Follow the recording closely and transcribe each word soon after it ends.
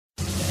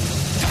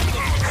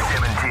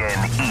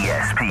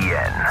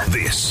ESPN.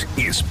 This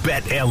is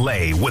Bet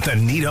LA with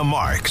Anita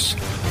Marks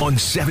on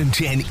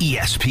 710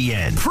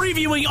 ESPN.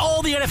 Previewing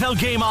all the NFL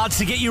game odds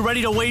to get you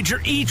ready to wager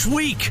each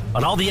week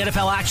on all the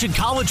NFL action,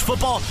 college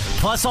football,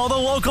 plus all the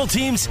local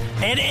teams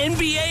and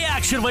NBA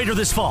action later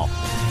this fall.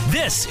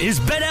 This is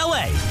Bet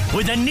LA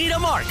with Anita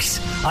Marks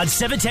on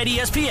 710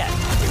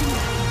 ESPN.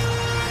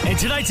 And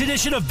tonight's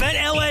edition of Bet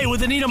LA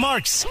with Anita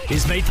Marks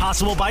is made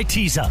possible by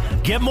Teza.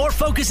 Get more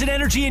focus and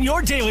energy in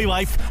your daily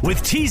life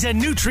with Teza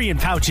nutrient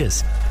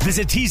pouches.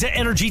 Visit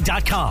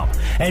TezaEnergy.com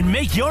and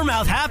make your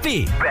mouth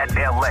happy. Bet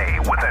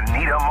LA with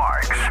Anita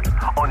Marks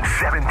on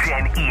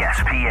 710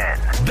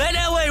 ESPN. Bet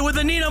LA with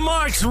Anita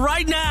Marks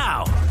right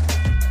now.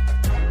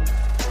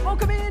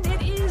 Welcome in.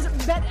 It is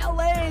Bet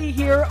LA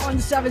here on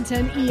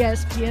 710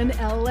 ESPN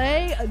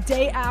LA, a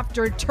day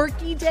after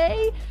Turkey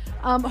Day.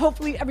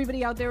 Hopefully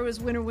everybody out there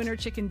was winner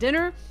chicken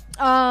dinner,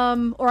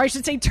 or I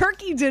should say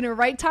turkey dinner,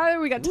 right,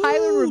 Tyler? We got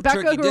Tyler and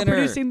Rebecca who are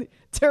producing the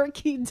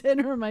turkey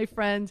dinner, my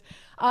friend.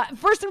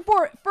 First and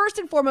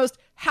foremost,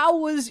 how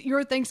was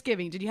your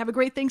Thanksgiving? Did you have a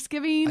great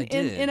Thanksgiving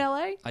in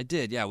LA? I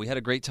did, yeah. We had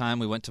a great time.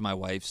 We went to my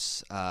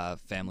wife's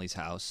family's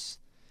house,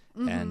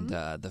 and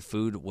the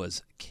food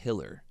was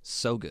killer.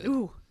 So good.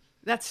 Ooh,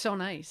 that's so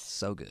nice.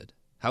 So good.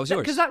 How was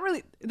yours? Because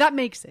that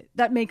makes it.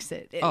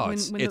 Oh,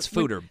 it's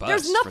food or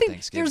bust for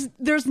Thanksgiving.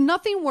 There's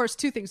nothing worse.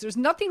 Two things. There's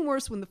nothing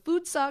worse when the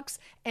food sucks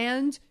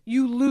and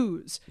you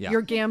lose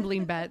your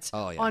gambling bets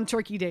on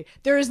Turkey Day.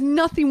 There is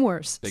nothing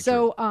worse.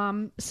 So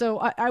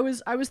I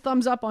was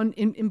thumbs up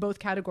in both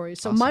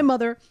categories. So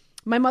awesome.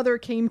 My mother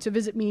came to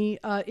visit me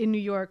in New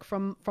York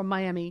from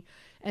Miami.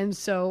 And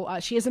so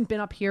she hasn't been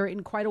up here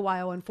in quite a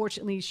while.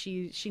 Unfortunately,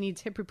 she needs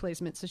hip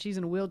replacement, so she's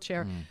in a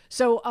wheelchair.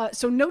 So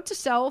note to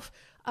self.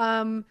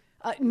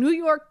 New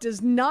York does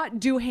not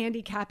do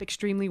handicap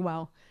extremely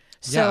well.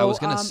 So, yeah, I was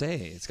going to say,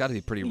 it's got to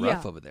be pretty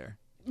rough over there.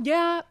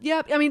 Yeah.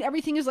 I mean,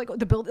 everything is like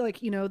the building, like,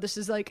 this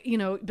is like,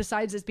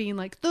 besides this being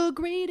like the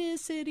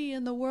greatest city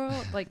in the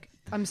world, like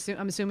I'm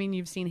assuming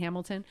you've seen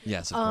Hamilton.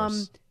 Yes, of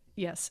course.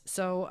 Yes.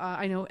 So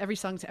I know every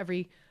song to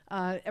every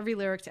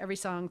lyric to every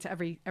song to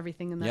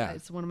everything in that. Yeah.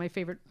 It's one of my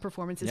favorite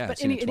performances. Yeah,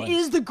 but it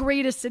is the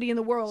greatest city in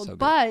the world. So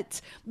but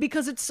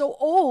because it's so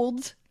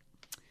old,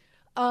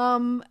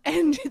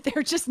 and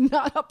they're just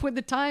not up with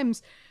the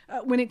times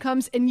when it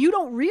comes, and you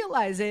don't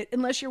realize it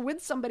unless you're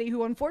with somebody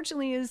who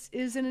unfortunately is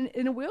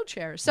in a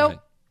wheelchair. So right.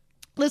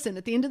 Listen,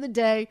 at the end of the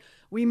day,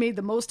 we made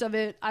the most of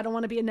it. I don't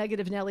want to be a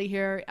negative Nelly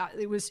here.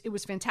 It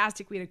was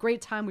fantastic. We had a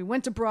great time. We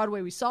went to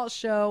Broadway. We saw a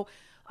show.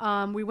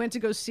 We went to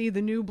go see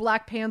the new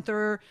Black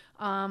Panther.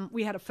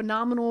 We had a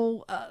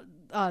phenomenal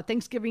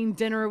Thanksgiving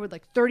dinner with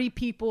like 30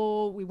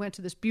 people. We went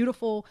to this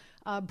beautiful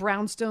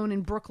brownstone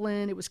in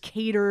Brooklyn. It was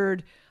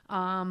catered.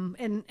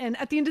 And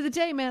at the end of the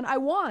day, man, I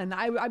won.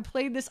 I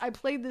played this. I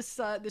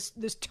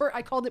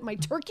called it my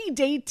Turkey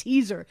Day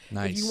teaser.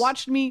 Nice. If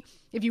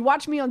you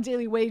watch me on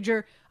Daily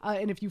Wager,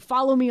 and if you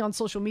follow me on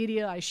social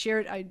media, I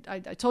shared. I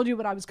told you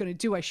what I was going to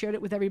do. I shared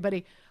it with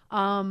everybody.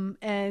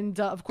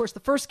 Of course,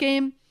 the first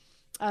game,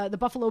 the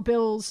Buffalo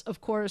Bills,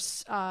 of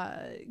course,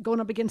 going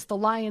up against the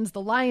Lions.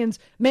 The Lions,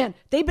 man,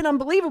 they've been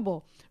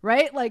unbelievable,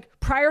 right? Like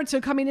prior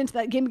to coming into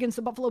that game against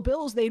the Buffalo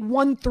Bills, they'd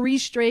won 3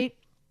 straight.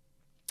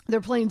 They're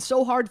playing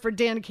so hard for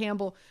Dan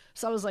Campbell.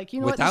 So I was like,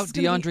 without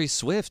DeAndre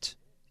Swift.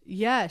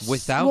 Yes.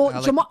 Jamal,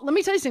 let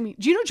me tell you something.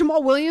 Do you know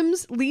Jamal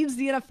Williams leads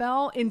the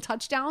NFL in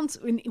touchdowns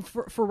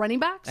for running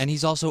backs? And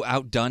he's also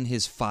outdone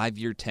his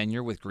 5-year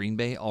tenure with Green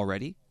Bay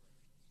already.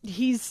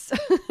 He's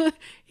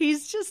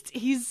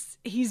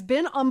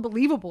been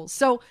unbelievable.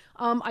 So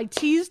I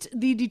teased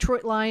the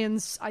Detroit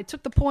Lions. I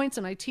took the points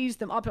and I teased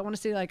them up. I want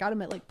to say I got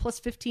them at like plus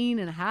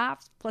 15.5,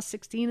 plus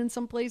 16 in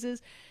some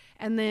places.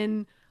 And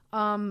then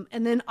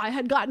I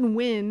had gotten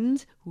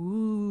wind,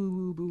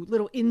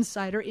 little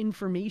insider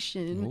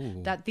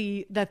information, that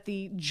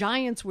the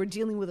Giants were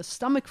dealing with a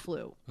stomach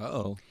flu.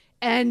 Uh-oh.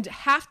 And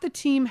half the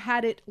team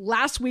had it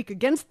last week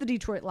against the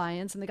Detroit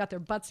Lions, and they got their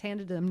butts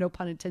handed to them, no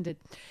pun intended.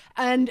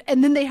 And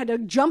then they had to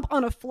jump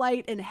on a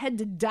flight and head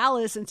to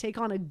Dallas and take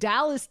on a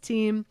Dallas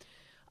team.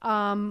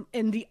 And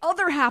the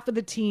other half of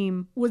the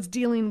team was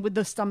dealing with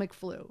the stomach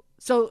flu.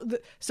 So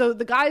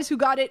the guys who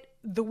got it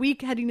the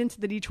week heading into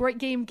the Detroit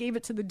game gave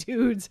it to the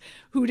dudes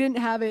who didn't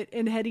have it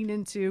and heading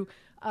into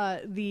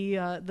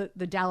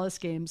the Dallas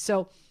game.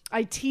 So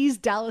I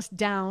teased Dallas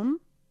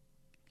down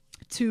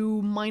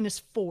to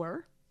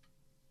 -4.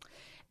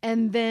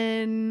 And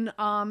then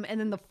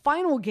the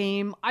final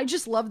game, I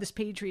just love this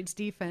Patriots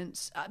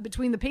defense.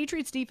 Between the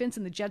Patriots defense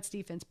and the Jets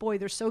defense, boy,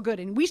 they're so good.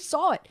 And we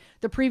saw it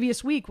the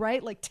previous week,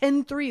 right? Like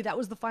 10-3, that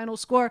was the final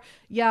score.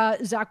 Yeah,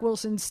 Zach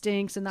Wilson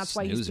stinks, and that's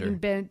why he's being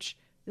benched.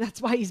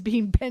 That's why he's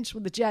being benched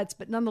with the Jets.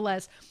 But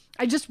nonetheless,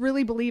 I just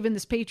really believe in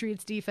this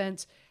Patriots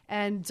defense.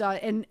 And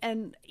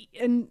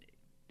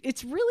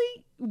it's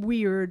really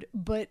weird,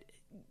 but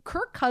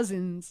Kirk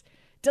Cousins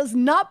does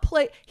not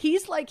play.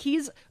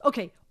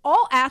 Okay.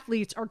 All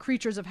athletes are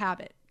creatures of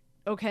habit.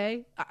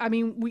 Okay. I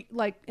mean,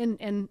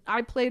 and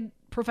I played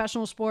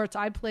professional sports.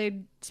 I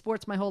played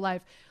sports my whole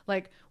life.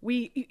 Like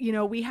we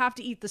have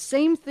to eat the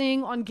same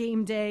thing on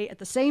game day at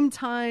the same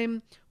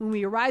time. When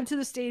we arrive to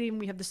the stadium,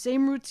 we have the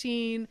same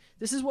routine.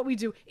 This is what we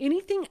do.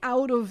 Anything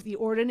out of the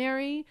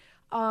ordinary,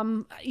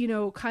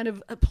 kind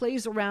of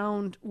plays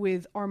around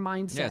with our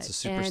mindset. Yeah, it's a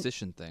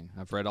superstition thing.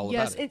 I've read all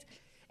about it.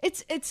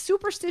 It's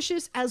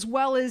superstitious, as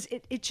well as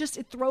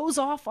it throws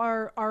off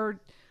our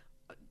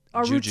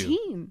Juju.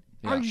 routine.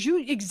 Yeah.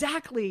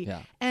 Exactly.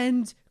 Yeah.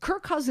 And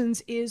Kirk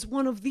Cousins is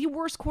one of the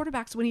worst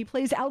quarterbacks when he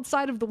plays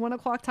outside of the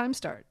 1:00 time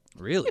start.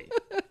 Really?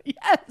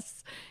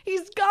 Yes.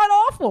 He's god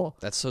awful.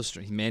 That's so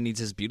strange. Man needs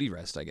his beauty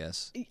rest, I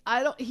guess. He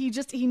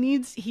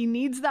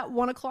needs that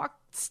 1:00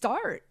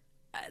 start.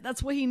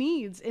 That's what he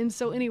needs. And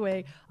so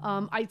anyway,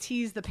 I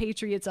teased the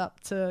Patriots up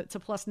to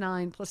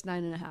 +9,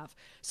 +9.5.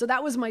 So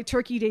that was my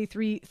Turkey Day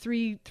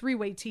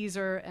three-way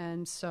teaser,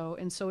 and so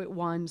it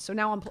won. So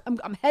now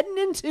I'm heading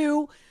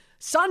into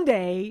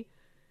Sunday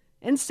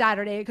and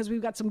Saturday, because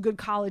we've got some good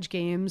college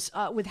games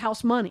with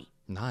house money.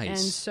 Nice. And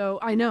so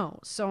I know.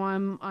 So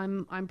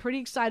I'm pretty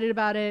excited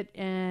about it,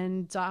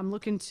 and I'm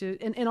looking to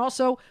and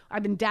also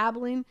I've been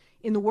dabbling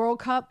in the World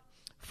Cup.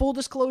 Full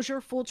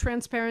disclosure, full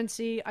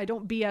transparency. I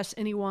don't BS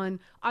anyone.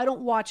 I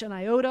don't watch an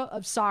iota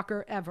of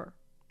soccer ever.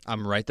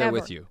 I'm right there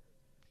with you.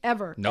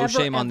 Ever. No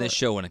shame on this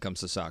show when it comes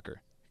to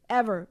soccer.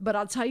 Ever. But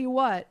I'll tell you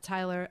what,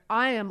 Tyler,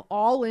 I am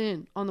all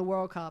in on the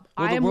World Cup.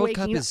 Well, the World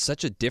Cup is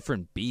such a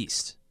different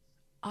beast.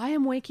 I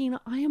am waking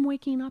up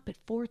at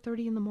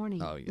 4:30 in the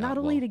morning. Oh, yeah, not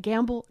only to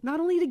gamble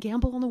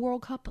on the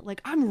World Cup, but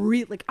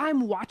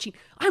I'm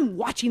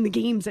watching the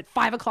games at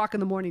 5:00 in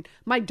the morning.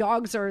 My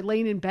dogs are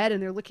laying in bed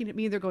and they're looking at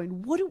me and they're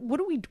going, why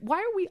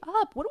are we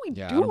up? What are we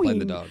doing? Yeah, I don't blame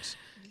the dogs.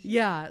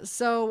 Yeah.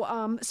 So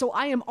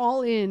I am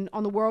all in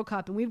on the World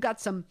Cup, and we've got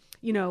some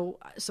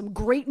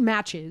great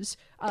matches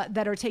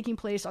that are taking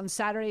place on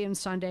Saturday and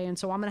Sunday. And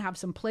so I'm going to have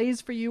some plays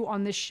for you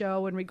on this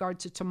show in regard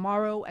to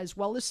tomorrow as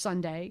well as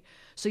Sunday.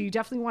 So you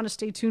definitely want to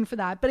stay tuned for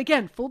that. But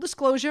again, full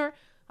disclosure,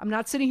 I'm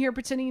not sitting here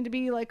pretending to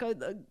be like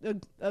a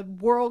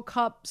World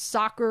Cup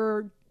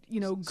soccer,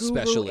 guru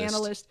specialist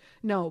analyst.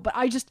 No, but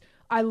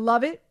I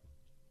love it.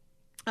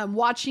 I'm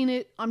watching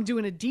it. I'm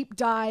doing a deep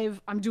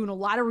dive. I'm doing a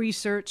lot of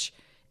research,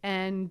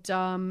 and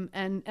I'm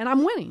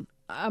winning.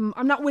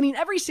 I'm not winning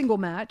every single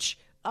match,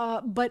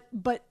 but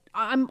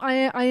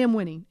I am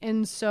winning,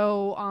 and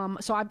so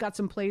I've got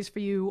some plays for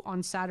you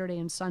on Saturday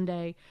and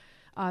Sunday.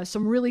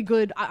 Some really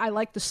good. I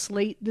like the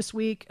slate this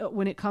week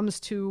when it comes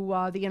to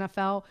the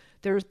NFL.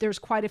 There's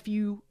quite a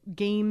few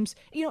games,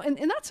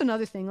 and that's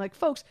another thing. Like,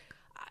 folks,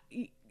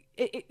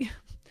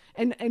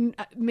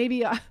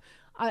 maybe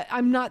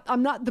I'm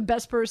not the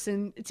best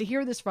person to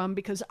hear this from,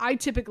 because I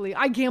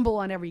gamble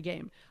on every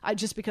game.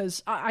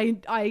 Because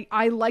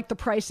I like the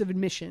price of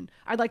admission.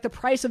 I like the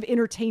price of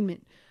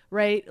entertainment.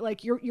 Right?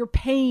 Like you're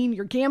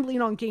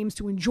gambling on games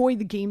to enjoy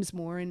the games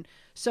more. And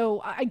so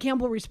I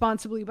gamble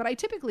responsibly, but I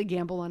typically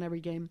gamble on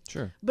every game.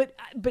 Sure. But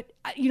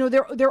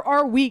there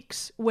are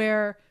weeks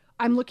where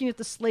I'm looking at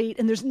the slate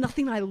and there's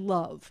nothing I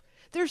love.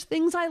 There's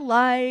things I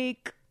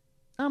like.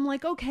 I'm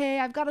like, okay,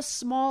 I've got a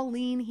small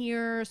lean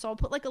here, so I'll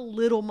put like a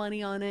little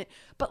money on it.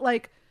 But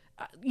like,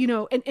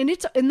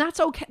 and that's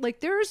okay.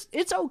 Like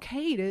it's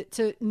okay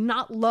to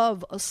not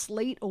love a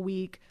slate a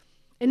week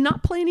and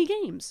not play any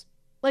games.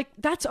 Like,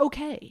 that's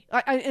okay.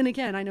 And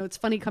again, I know it's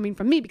funny coming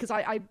from me because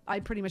I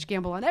pretty much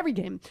gamble on every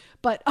game,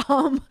 but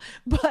I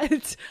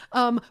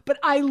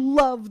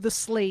love the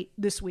slate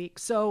this week.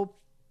 So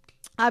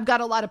I've got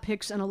a lot of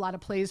picks and a lot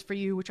of plays for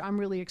you, which I'm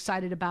really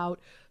excited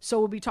about. So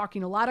we'll be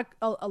talking a lot of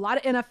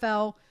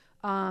NFL.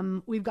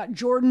 We've got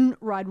Jordan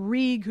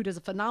Rodrigue, who does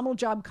a phenomenal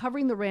job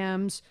covering the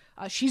Rams.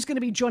 She's going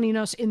to be joining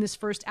us in this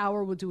first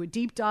hour. We'll do a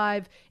deep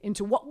dive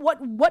into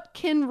what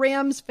can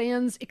Rams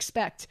fans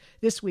expect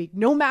this week.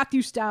 No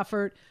Matthew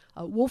Stafford.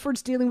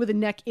 Wolford's dealing with a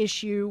neck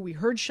issue. We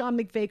heard Sean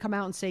McVay come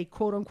out and say,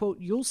 quote unquote,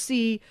 you'll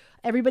see.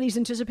 Everybody's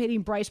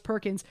anticipating Bryce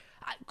Perkins.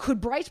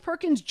 Could Bryce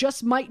Perkins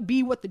just might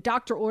be what the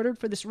doctor ordered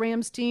for this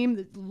Rams team?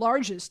 The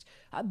largest,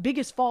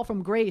 biggest fall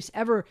from grace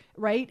ever,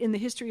 right, in the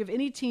history of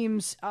any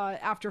teams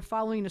after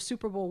following a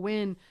Super Bowl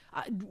win.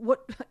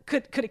 What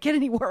could it get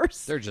any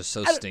worse? They're just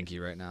so stinky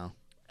right now.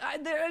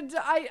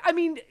 I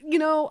mean,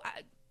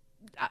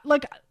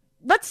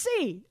 let's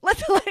see.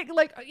 Let's are they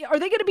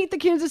going to beat the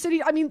Kansas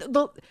City? I mean,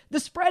 the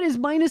spread is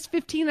minus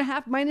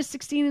 15.5, minus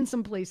 16 in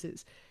some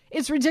places.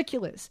 It's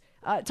ridiculous.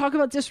 Talk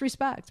about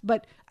disrespect.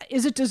 But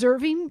is it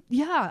deserving?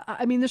 Yeah.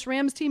 I mean, this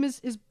Rams team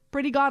is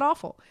pretty god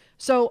awful.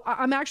 So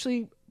I'm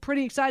actually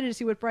pretty excited to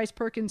see what Bryce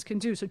Perkins can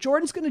do. So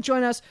Jordan's going to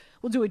join us.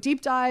 We'll do a deep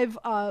dive.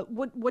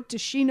 What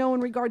does she know in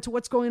regard to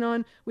what's going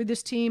on with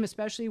this team,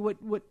 especially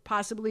what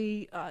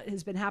possibly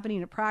has been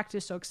happening at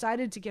practice. So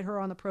excited to get her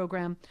on the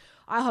program.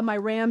 I'll have my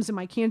Rams and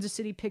my Kansas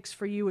City picks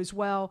for you as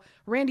well.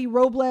 Randy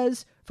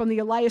Robles from the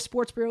Elias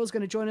Sports Bureau is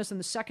going to join us in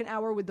the second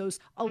hour with those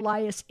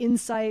Elias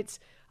insights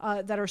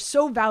that are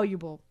so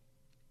valuable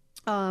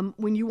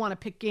when you want to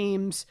pick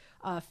games.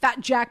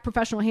 Fat Jack,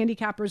 professional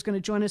handicapper, is going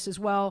to join us as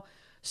well.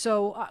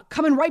 So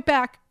coming right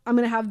back, I'm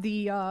going to have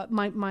the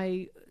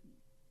my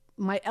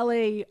my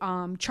LA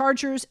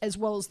Chargers as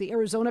well as the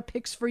Arizona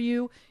picks for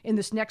you in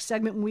this next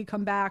segment when we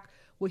come back.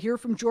 We'll hear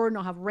from Jordan.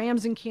 I'll have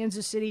Rams in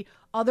Kansas City,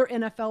 other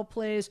NFL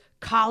plays,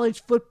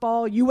 college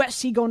football,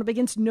 USC going up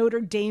against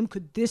Notre Dame.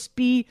 Could this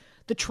be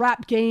the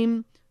trap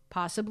game?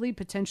 Possibly,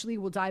 potentially.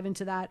 We'll dive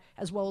into that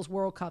as well as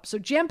World Cup. So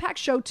jam-packed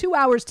show, 2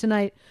 hours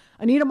tonight.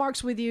 Anita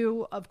Marks with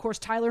you. Of course,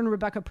 Tyler and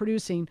Rebecca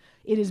producing.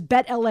 It is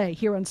Bet LA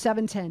here on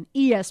 710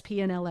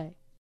 ESPN LA.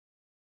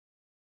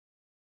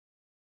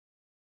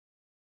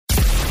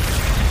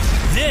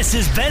 This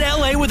is Bet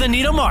LA with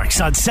Anita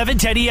Marks on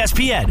 710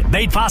 ESPN.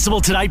 Made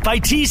possible tonight by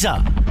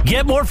Teza.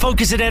 Get more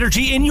focus and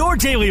energy in your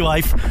daily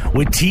life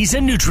with Teza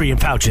nutrient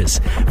pouches.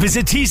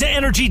 Visit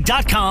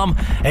TezaEnergy.com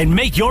and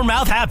make your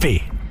mouth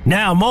happy.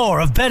 Now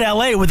more of Bet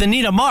LA with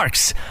Anita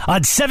Marks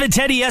on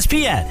 710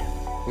 ESPN.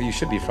 Well, you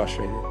should be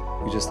frustrated.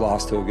 We just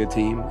lost to a good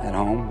team at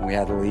home. We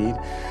had the lead.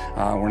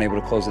 Weren't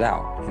able to close it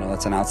out.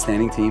 That's an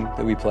outstanding team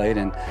that we played,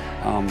 and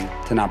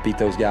to not beat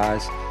those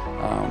guys,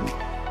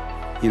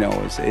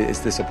 it's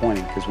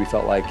disappointing because we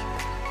felt like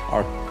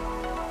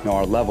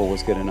our level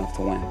was good enough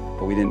to win,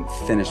 but we didn't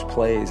finish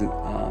plays in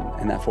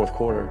that fourth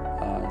quarter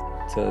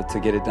to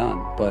get it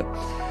done. But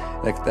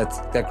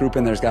that group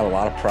in there's got a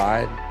lot of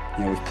pride.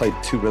 We've played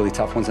 2 really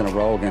tough ones in a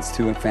row against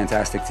 2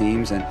 fantastic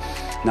teams, and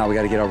now we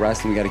got to get our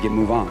rest and we got to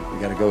move on.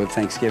 We got to go to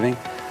Thanksgiving,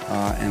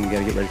 and we got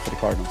to get ready for the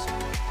Cardinals.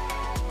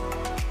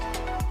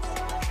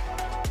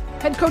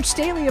 Head coach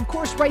Staley, of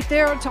course, right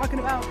there talking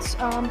about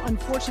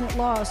unfortunate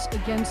loss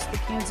against the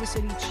Kansas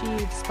City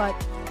Chiefs. But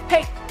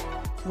hey,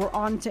 we're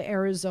on to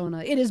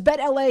Arizona. It is Bet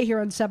LA here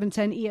on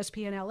 710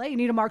 ESPN LA.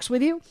 Anita Marks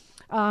with you.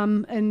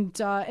 And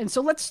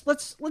so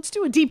let's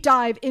do a deep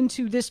dive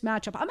into this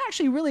matchup. I'm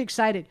actually really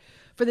excited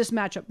for this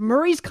matchup.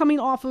 Murray's coming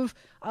off of,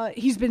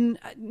 he's been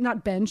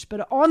not benched,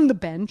 but on the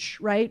bench,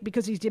 right?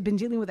 Because he's been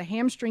dealing with a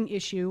hamstring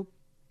issue.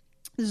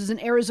 This is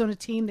an Arizona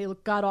team. They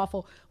look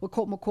god-awful with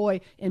Colt McCoy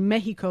in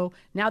Mexico.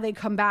 Now they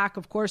come back.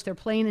 Of course, they're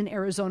playing in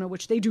Arizona,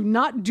 which they do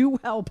not do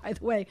well, by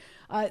the way.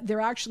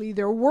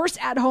 They're worse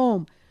at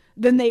home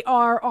than they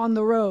are on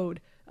the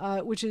road.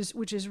 Which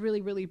is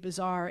really, really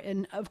bizarre.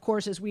 And, of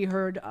course, as we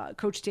heard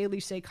Coach Staley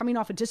say, coming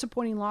off a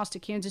disappointing loss to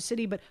Kansas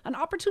City, but an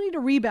opportunity to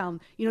rebound.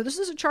 This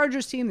is a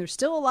Chargers team. They're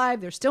still alive.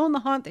 They're still in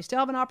the hunt. They still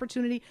have an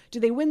opportunity. Do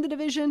they win the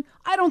division?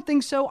 I don't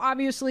think so.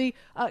 Obviously,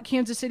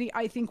 Kansas City,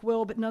 I think,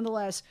 will, but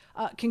nonetheless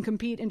can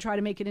compete and try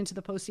to make it into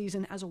the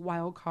postseason as a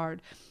wild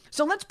card.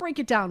 So let's break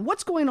it down.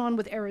 What's going on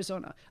with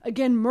Arizona?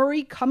 Again,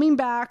 Murray coming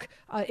back,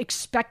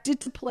 expected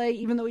to play,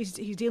 even though he's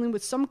dealing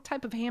with some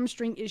type of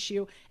hamstring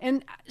issue.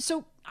 And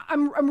so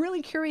I'm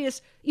really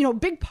curious.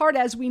 Big part,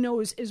 as we know,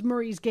 is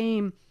Murray's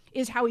game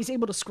is how he's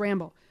able to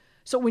scramble.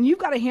 So when you've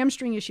got a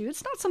hamstring issue,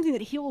 it's not something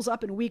that heals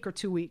up in a week or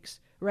 2 weeks,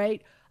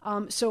 right?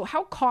 So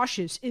how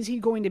cautious is he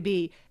going to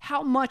be?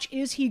 How much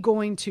is he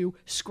going to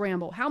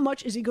scramble? How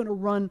much is he going to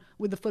run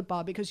with the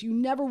football? Because you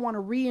never want to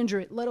re-injure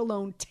it, let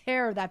alone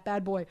tear that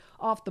bad boy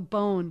off the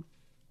bone.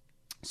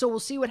 So we'll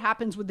see what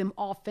happens with them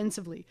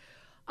offensively.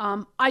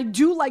 I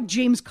do like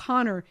James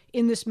Conner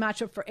in this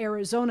matchup for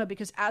Arizona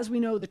because, as we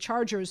know, the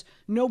Chargers,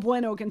 no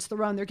bueno against the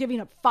run. They're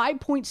giving up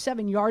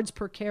 5.7 yards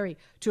per carry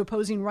to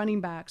opposing running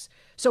backs.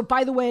 So,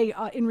 by the way,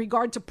 in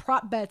regard to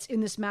prop bets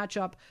in this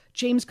matchup,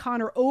 James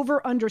Conner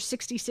over under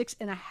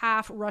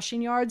 66.5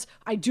 rushing yards.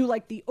 I do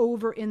like the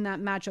over in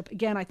that matchup.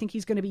 Again, I think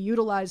he's going to be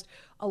utilized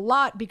a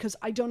lot because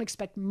I don't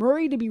expect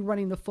Murray to be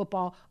running the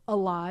football a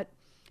lot.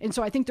 And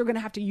so I think they're going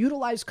to have to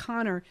utilize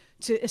Conner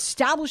to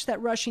establish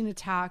that rushing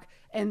attack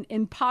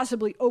and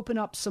possibly open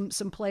up some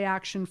play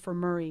action for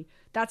Murray.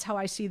 That's how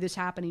I see this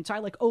happening. So I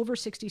like over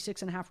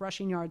 66.5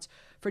 rushing yards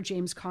for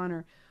James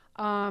Conner.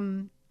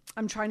 I'm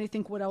trying to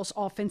think what else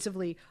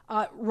offensively.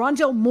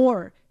 Rondale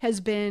Moore has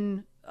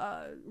been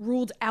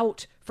ruled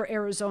out for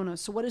Arizona.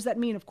 So what does that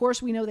mean? Of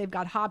course, we know they've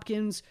got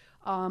Hopkins,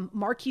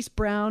 Marquise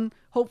Brown.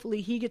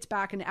 Hopefully he gets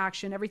back into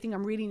action. Everything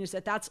I'm reading is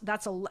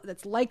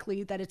that's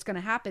likely that it's going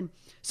to happen.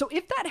 So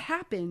if that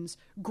happens,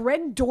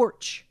 Greg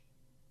Dortch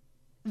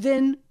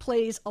then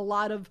plays a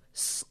lot of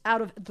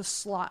out of the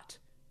slot.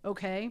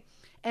 Okay.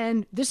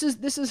 And this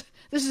is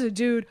a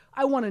dude.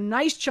 I won a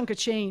nice chunk of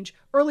change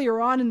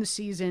earlier on in the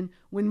season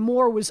when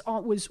Moore was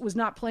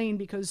not playing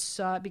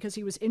because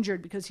he was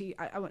injured. Because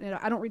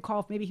I don't recall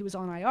if maybe he was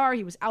on IR.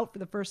 He was out for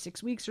the first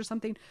 6 weeks or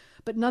something.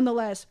 But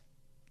nonetheless,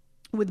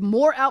 with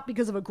Moore out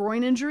because of a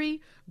groin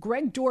injury,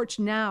 Greg Dortch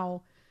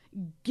now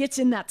gets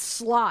in that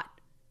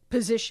slot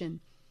position.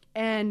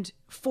 And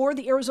for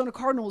the Arizona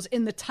Cardinals,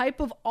 in the type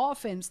of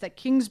offense that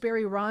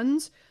Kingsbury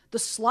runs, the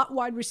slot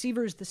wide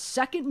receiver is the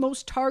second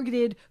most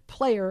targeted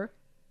player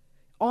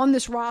on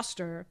this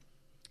roster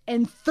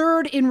and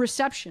third in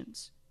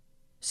receptions.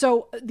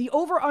 So the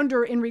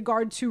over-under in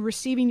regard to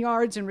receiving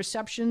yards and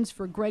receptions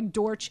for Greg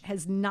Dortch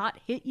has not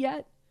hit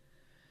yet,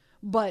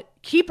 but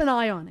keep an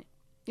eye on it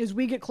as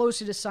we get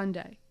closer to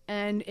Sunday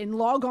and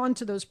log on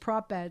to those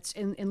prop bets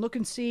and look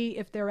and see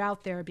if they're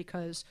out there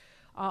because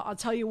I'll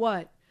tell you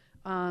what,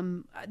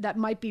 that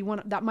might be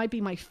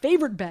my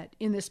favorite bet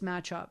in this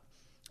matchup.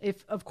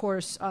 if, of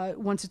course,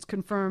 once it's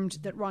confirmed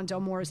that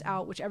Rondell Moore is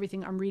out, which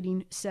everything I'm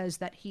reading says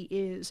that he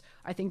is,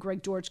 I think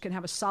Greg Dortch can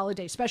have a solid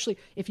day, especially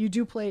if you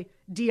do play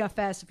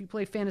DFS, if you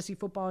play fantasy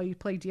football, you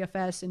play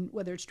DFS, and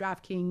whether it's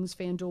DraftKings,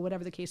 FanDuel,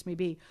 whatever the case may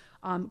be,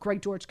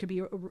 Greg Dortch could be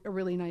a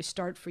really nice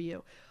start for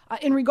you.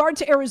 In regard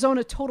to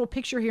Arizona, total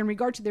picture here, in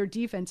regard to their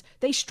defense,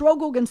 they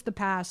struggle against the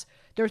pass.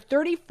 They're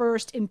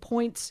 31st in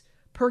points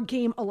per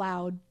game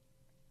allowed,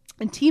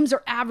 and teams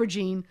are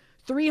averaging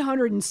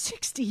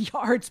 360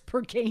 yards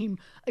per game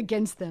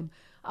against them.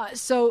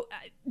 So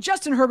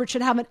Justin Herbert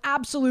should have an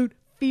absolute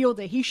field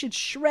day. He should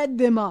shred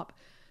them up.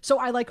 So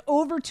I like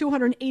over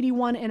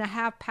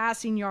 281.5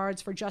 passing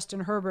yards for Justin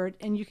Herbert,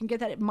 and you can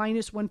get that at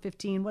minus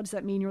 115. What does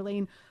that mean? You're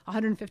laying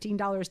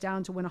 $115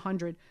 down to win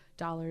 $100.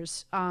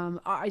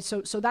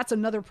 So that's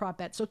another prop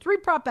bet. So 3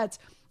 prop bets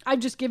I've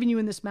just given you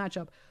in this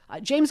matchup.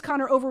 James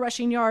Conner over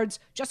rushing yards,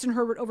 Justin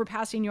Herbert over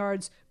passing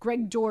yards,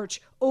 Greg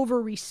Dortch over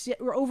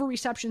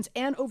receptions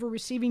and over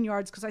receiving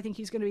yards, because I think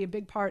he's going to be a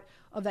big part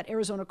of that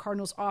Arizona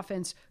Cardinals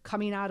offense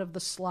coming out of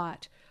the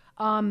slot.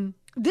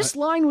 This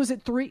line was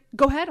at 3.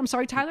 Go ahead. I'm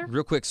sorry, Tyler.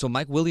 Real quick. So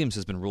Mike Williams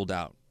has been ruled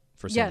out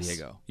for San Yes.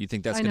 Diego. You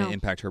think that's going to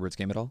impact Herbert's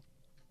game at all?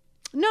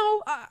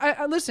 No,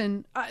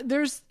 listen,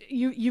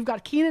 you've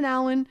got Keenan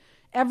Allen.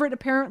 Everett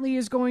apparently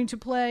is going to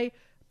play.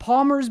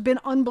 Palmer's been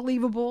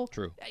unbelievable.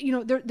 True.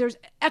 There's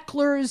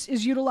Eckler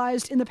is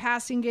utilized in the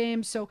passing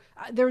game. So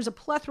there's a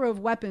plethora of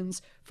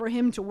weapons for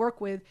him to work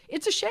with.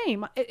 It's a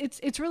shame.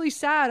 It's really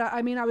sad.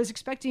 I mean, I was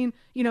expecting,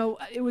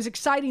 it was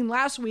exciting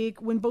last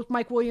week when both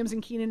Mike Williams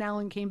and Keenan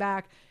Allen came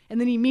back, and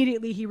then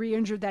immediately he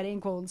re-injured that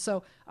ankle. And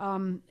so,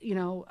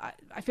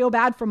 I feel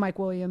bad for Mike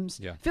Williams.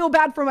 Yeah. Feel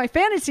bad for my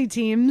fantasy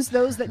teams,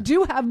 those that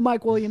do have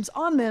Mike Williams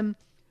on them.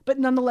 But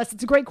nonetheless,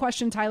 it's a great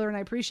question, Tyler, and I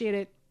appreciate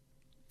it.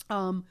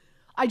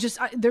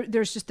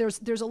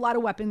 There's a lot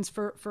of weapons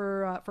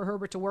for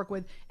Herbert to work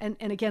with, and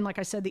again, like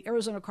I said, the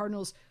Arizona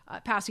Cardinals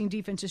passing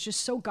defense is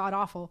just so god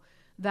awful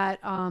that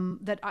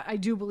I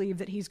do believe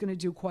that he's going to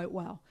do quite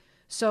well.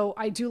 So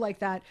I do like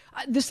that.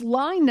 This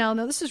line now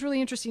this is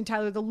really interesting,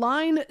 Tyler.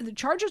 The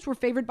Chargers were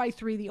favored by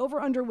 3. The over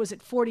under was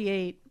at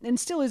 48, and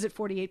still is at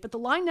 48, but the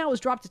line now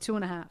is dropped to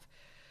 2.5.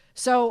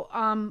 So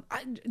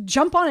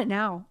jump on it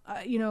now.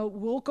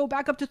 We'll go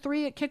back up to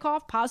 3 at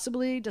kickoff,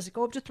 possibly. Does it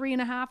go up to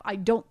 3.5? I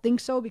don't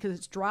think so, because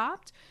it's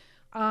dropped.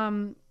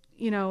 And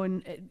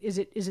is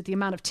it the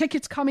amount of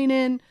tickets coming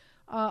in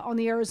on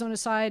the Arizona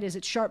side? Is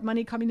it sharp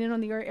money coming in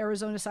on the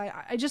Arizona side?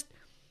 I just,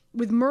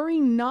 with Murray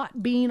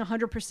not being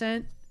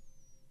 100%,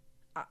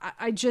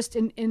 I just,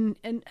 and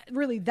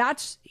really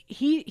that's,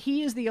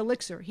 he is the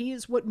elixir. He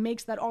is what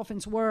makes that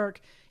offense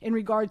work in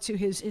regard to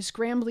his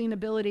scrambling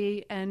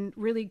ability and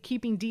really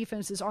keeping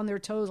defenses on their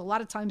toes. A lot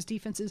of times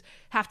defenses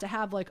have to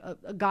have like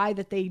a guy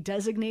that they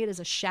designate as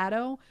a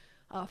shadow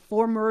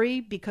for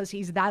Murray, because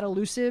he's that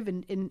elusive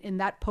and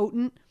that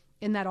potent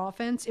in that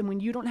offense. And when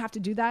you don't have to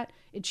do that,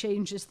 it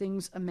changes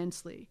things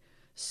immensely.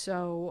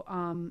 So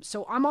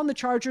I'm on the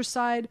Chargers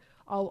side.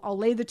 I'll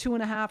lay the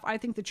 2.5. I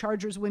think the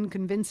Chargers win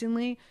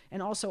convincingly. And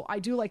also, I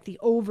do like the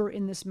over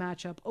in this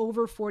matchup,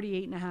 over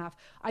 48.5.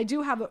 I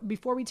do have,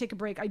 before we take a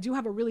break, I do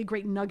have a really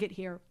great nugget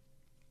here.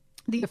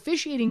 The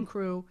officiating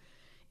crew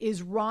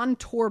is Ron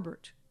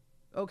Torbert,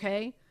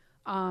 okay,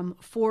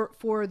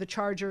 for the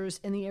Chargers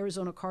and the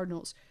Arizona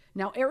Cardinals.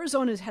 Now,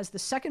 Arizona has the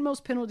second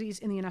most penalties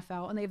in the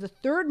NFL, and they have the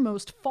third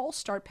most false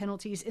start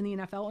penalties in the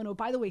NFL. And oh,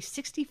 by the way,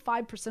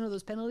 65% of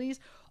those penalties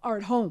are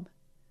at home.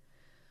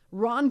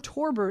 Ron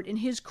Torbert and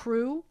his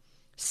crew,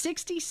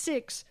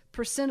 66%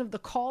 of the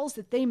calls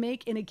that they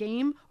make in a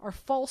game are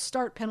false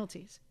start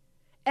penalties.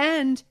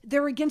 And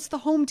they're against the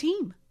home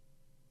team.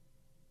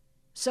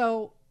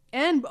 So,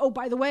 and oh,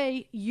 by the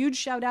way, huge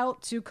shout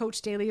out to Coach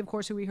Staley, of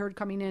course, who we heard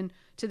coming in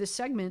to this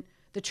segment.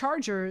 The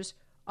Chargers,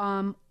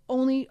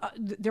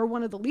 they're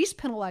one of the least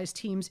penalized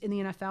teams in the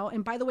NFL.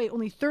 And by the way,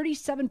 only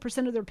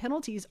 37% of their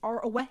penalties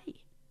are away.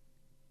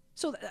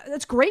 So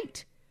that's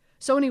great.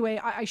 So anyway,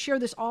 I share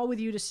this all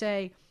with you to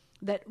say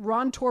that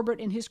Ron Torbert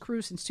and his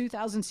crew since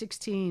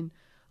 2016,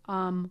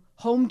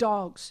 home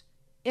dogs,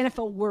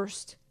 NFL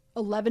worst,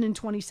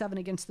 11-27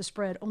 against the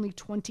spread, only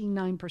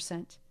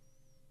 29%.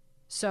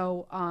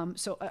 So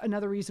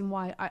another reason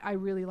why I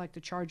really like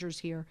the Chargers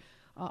here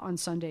on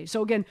Sunday.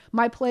 So again,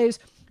 my plays,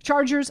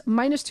 Chargers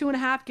minus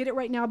 2.5. Get it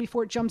right now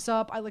before it jumps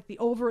up. I like the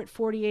over at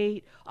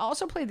 48. I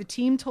also play the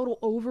team total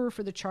over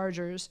for the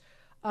Chargers.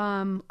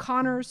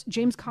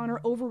 James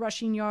Conner over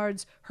rushing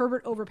yards,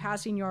 Herbert over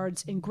passing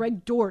yards, and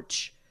Greg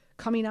Dortch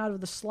coming out of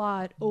the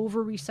slot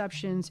over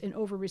receptions and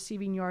over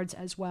receiving yards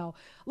as well.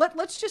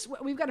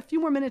 We've got a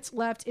few more minutes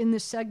left in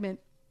this segment.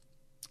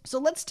 So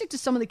let's stick to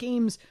some of the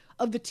games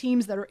of the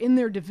teams that are in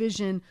their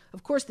division.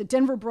 Of course, the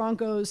Denver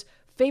Broncos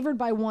favored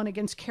by 1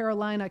 against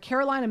Carolina.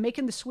 Carolina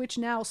making the switch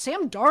now.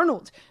 Sam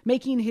Darnold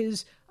making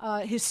his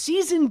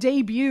season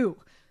debut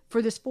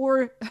for this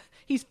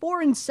He's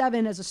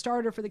 4-7 as a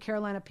starter for the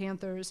Carolina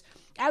Panthers.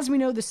 As we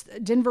know, this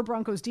Denver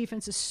Broncos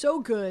defense is so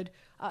good.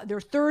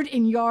 They're third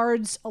in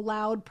yards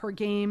allowed per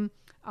game,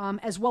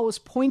 as well as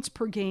points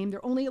per game.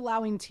 They're only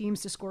allowing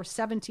teams to score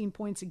 17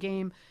 points a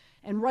game.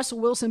 And Russell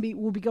Wilson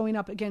will be going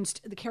up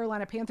against the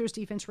Carolina Panthers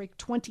defense, ranked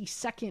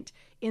 22nd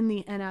in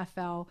the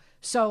NFL.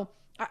 So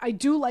I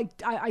do like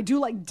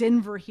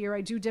Denver here.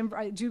 I do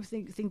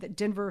think that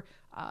Denver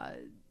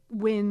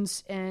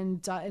wins,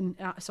 and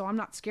so I'm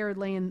not scared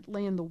laying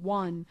the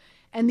 1.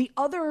 And the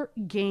other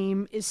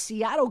game is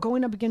Seattle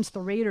going up against the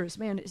Raiders.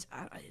 Man,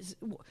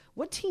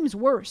 what team's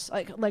worse?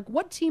 Like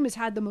what team has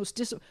had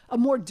a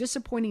more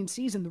disappointing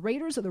season, the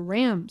Raiders or the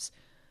Rams?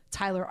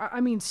 Tyler,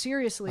 I mean,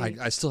 seriously.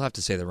 I still have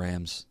to say the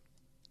Rams.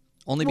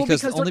 Only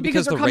because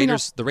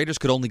the Raiders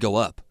could only go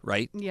up,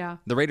 right? Yeah.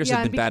 The Raiders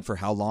have been bad for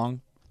how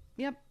long?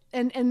 Yep.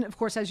 And of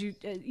course, as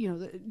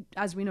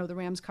as we know, the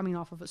Rams coming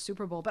off of a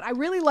Super Bowl. But I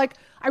really like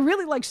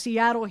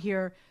Seattle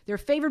here. They're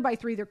favored by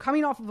 3. They're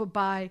coming off of a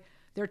bye.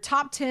 They're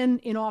top 10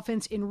 in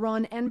offense, in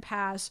run and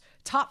pass,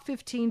 top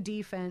 15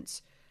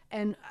 defense,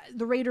 and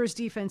the Raiders'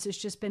 defense has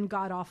just been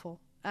god-awful.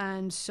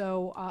 And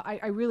so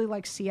I really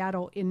like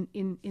Seattle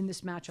in this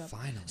matchup.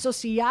 Finally. So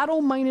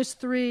Seattle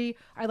 -3.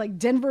 I like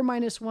Denver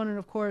 -1. And,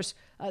 of course,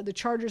 the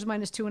Chargers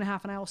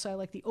 -2.5. And I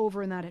like the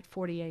over in that at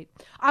 48.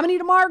 I'm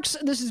Anita Marks.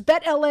 This is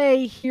Bet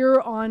LA here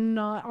on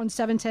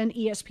 710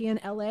 ESPN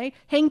LA.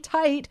 Hang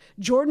tight.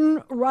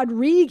 Jordan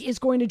Rodrigue is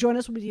going to join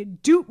us. We're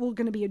going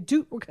to be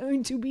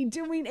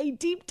doing a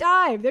deep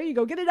dive. There you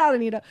go. Get it out,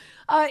 Anita.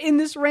 In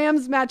this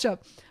Rams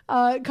matchup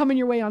coming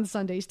your way on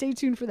Sunday. Stay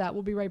tuned for that.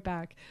 We'll be right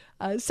back.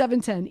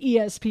 710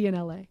 ESPN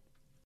LA.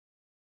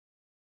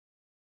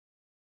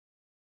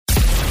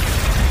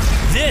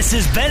 This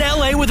is Bet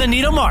LA with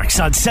Anita Marks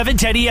on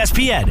 710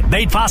 ESPN.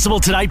 Made possible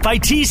tonight by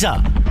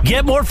Teza.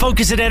 Get more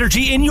focus and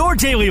energy in your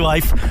daily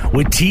life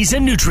with Teza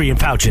nutrient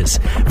pouches.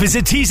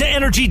 Visit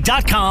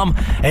TezaEnergy.com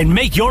and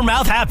make your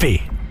mouth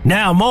happy.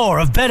 Now more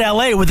of Bet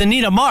LA with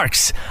Anita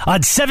Marks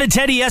on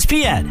 710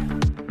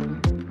 ESPN.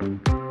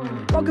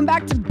 Welcome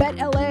back to Bet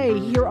LA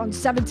here on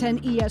 710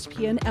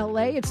 ESPN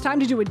LA. It's time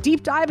to do a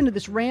deep dive into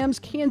this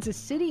Rams-Kansas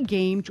City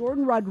game.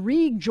 Jordan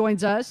Rodrigue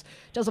joins us,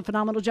 does a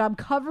phenomenal job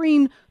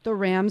covering the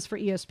Rams for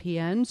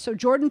ESPN. So,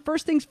 Jordan,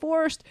 first things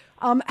first,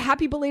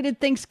 happy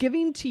belated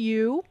Thanksgiving to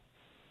you.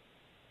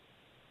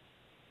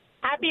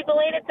 Happy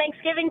belated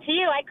Thanksgiving to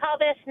you. I call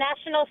this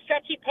National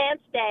Stretchy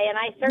Pants Day, and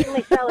I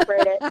certainly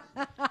celebrate it.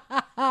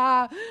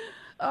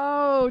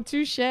 Oh,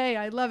 touche.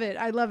 I love it.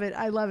 All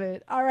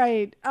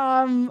right.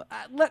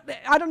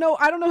 I don't know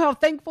how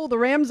thankful the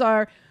Rams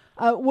are.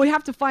 We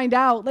have to find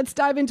out. Let's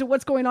dive into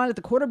what's going on at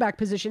the quarterback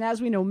position.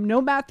 As we know, no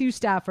Matthew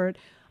Stafford.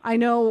 I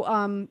know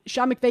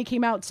Sean McVay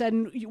came out and said,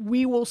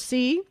 we will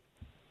see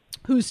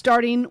who's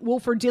starting.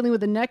 Wolford dealing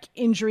with a neck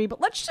injury, but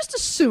let's just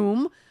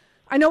assume.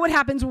 I know what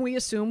happens when we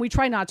assume. We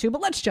try not to,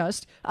 but let's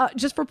just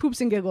for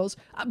poops and giggles,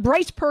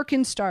 Bryce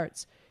Perkins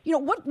starts. Do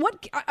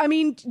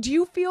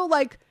you feel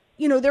like,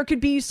 there could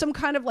be some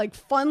kind of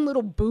fun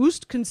little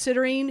boost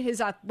considering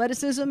his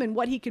athleticism and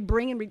what he could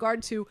bring in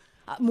regard to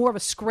more of a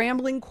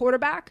scrambling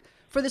quarterback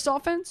for this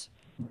offense?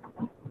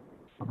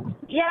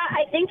 Yeah,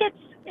 I think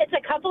it's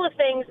a couple of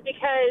things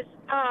because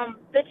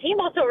the team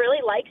also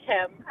really likes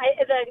him.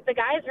 The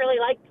guys really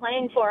like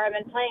playing for him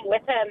and playing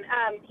with him.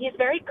 He's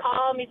very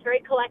calm. He's very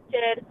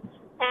collected.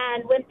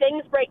 And when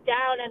things break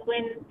down and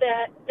when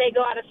they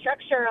go out of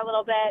structure a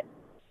little bit,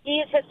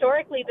 he's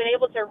historically been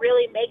able to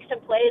really make some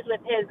plays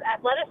with his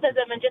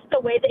athleticism and just the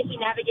way that he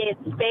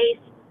navigates space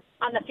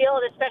on the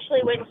field,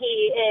 especially when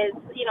he is,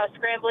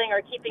 scrambling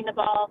or keeping the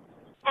ball.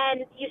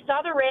 And you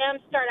saw the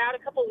Rams start out a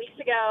couple weeks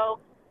ago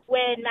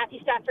when Matthew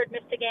Stafford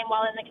missed a game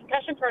while in the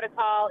concussion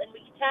protocol in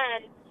Week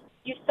 10.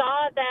 You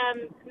saw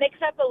them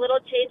mix up a little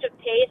change of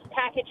pace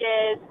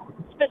packages,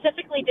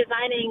 specifically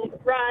designing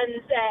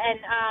runs and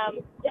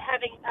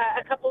having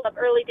a couple of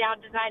early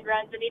down design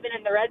runs and even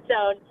in the red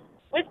zone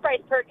with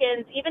Bryce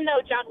Perkins, even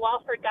though John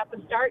Walford got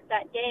the start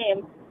that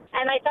game.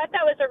 And I thought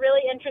that was a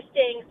really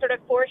interesting sort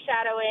of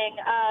foreshadowing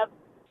of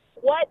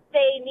what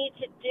they need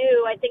to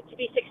do, I think, to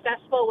be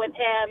successful with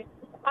him.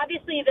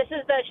 Obviously, this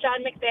is the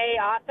Sean McVay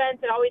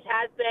offense. It always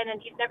has been, and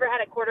he's never had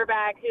a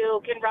quarterback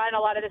who can run a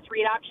lot of this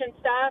read option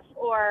stuff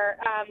or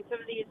some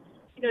of these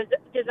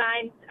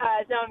design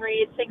zone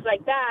reads, things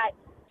like that.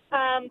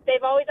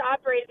 They've always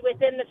operated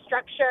within the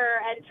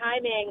structure and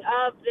timing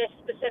of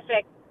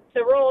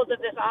the rules of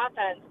this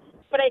offense.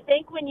 But I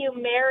think when you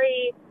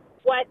marry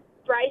what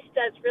Bryce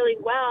does really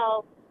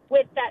well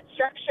with that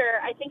structure,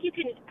 I think you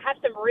can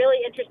have some really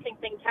interesting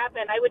things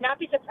happen. I would not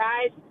be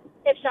surprised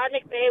if Sean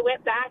McVay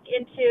went back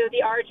into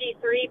the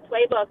RG3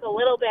 playbook a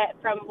little bit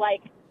from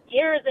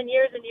years and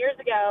years and years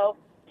ago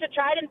to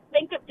try to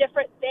think of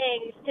different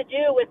things to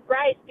do with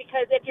Bryce,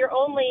 because if you're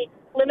only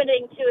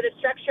limiting to the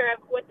structure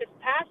of what this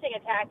passing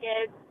attack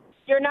is,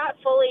 you're not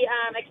fully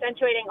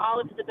accentuating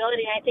all of his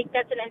ability. And I think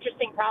that's an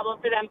interesting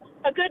problem for them,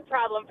 a good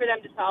problem for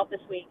them to solve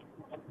this week.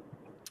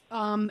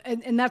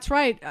 And that's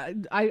right.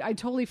 I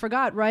totally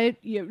forgot, right?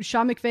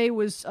 Sean McVay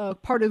was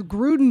part of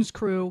Gruden's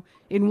crew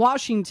in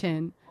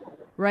Washington,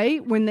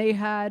 right? When they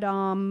had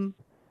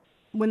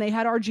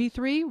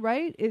RG3,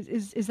 right?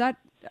 Is that,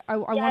 I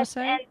yes, want to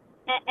say? And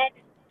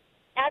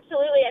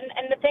absolutely.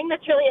 And the thing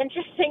that's really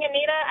interesting,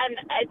 Anita, and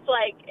it's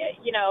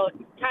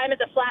time is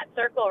a flat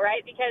circle,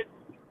 right? Because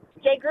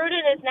Jay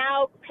Gruden is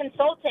now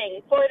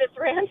consulting for this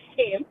Rams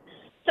team.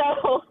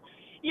 So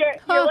you're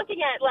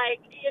looking at, like,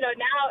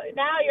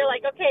 now you're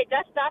like, okay,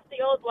 dust off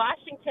the old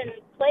Washington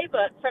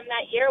playbook from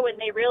that year when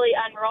they really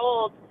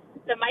unrolled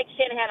the Mike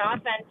Shanahan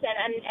offense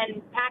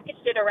and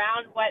packaged it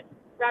around what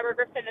Robert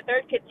Griffin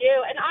III could do.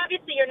 And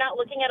obviously you're not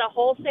looking at a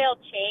wholesale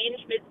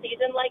change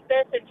midseason like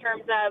this in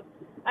terms of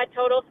a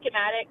total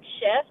schematic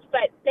shift,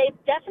 but they've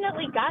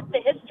definitely got the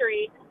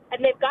history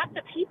and they've got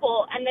the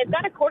people and they've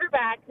got a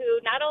quarterback who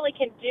not only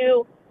can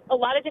do a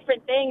lot of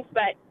different things,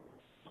 but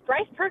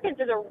Bryce Perkins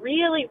is a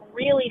really,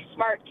 really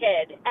smart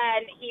kid,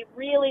 and he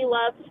really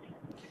loves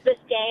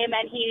this game,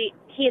 and he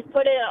has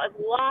put in a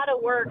lot of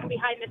work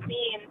behind the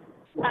scenes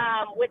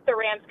with the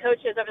Rams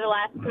coaches over the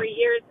last 3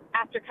 years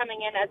after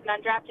coming in as an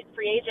undrafted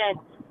free agent.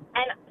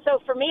 And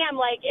so for me, I'm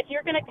like, if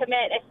you're going to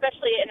commit,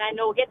 especially, and I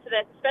know we'll get to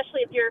this,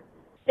 especially if you're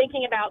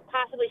thinking about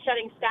possibly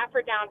shutting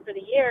Stafford down for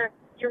the year,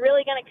 you're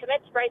really going to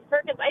commit to Bryce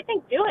Perkins, I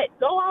think do it.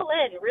 Go all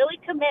in. Really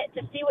commit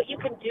to see what you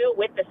can do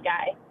with this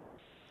guy.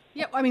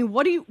 Yeah, I mean,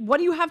 what do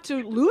you have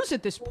to lose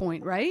at this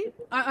point, right?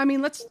 I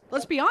mean, let's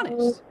be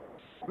honest,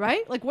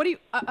 right? Like, what do you?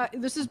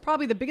 This is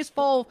probably the biggest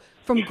fall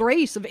from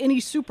grace of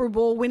any Super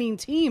Bowl winning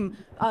team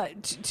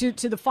to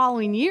the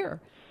following year.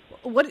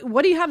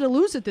 What do you have to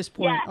lose at this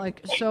point? Yeah.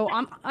 Like, so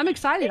I'm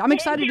excited. I'm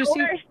excited to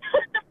see.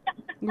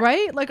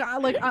 Right?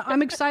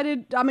 I'm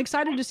excited. I'm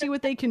excited to see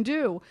what they can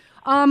do.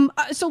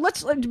 So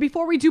let's,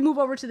 before we do move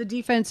over to the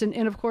defense, and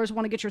of course,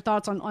 want to get your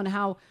thoughts on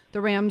how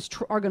the Rams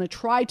are going to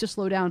try to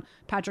slow down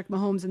Patrick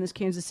Mahomes in this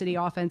Kansas City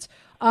offense.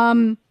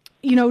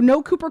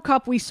 No Cooper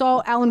Kupp. We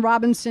saw Allen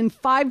Robinson,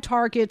 5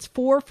 targets,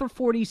 4 for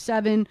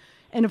 47,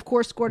 and of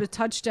course scored a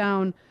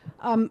touchdown.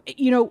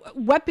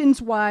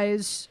 Weapons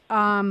wise,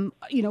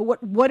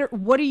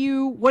 what are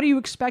you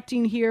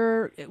expecting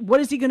here?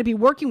 What is he going to be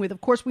working with? Of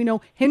course, we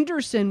know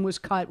Henderson was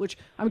cut, which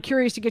I'm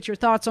curious to get your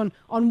thoughts on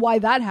why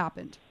that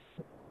happened.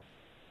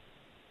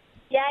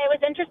 Yeah, it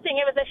was interesting.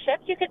 It was a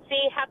shift you could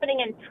see happening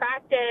in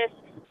practice.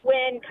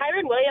 When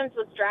Kyren Williams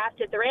was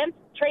drafted, the Rams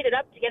traded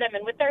up to get him,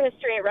 and with their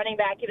history at running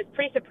back, it was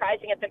pretty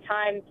surprising at the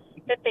time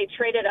that they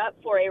traded up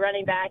for a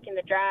running back in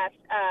the draft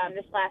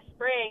this last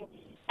spring.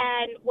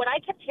 And what I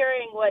kept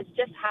hearing was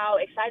just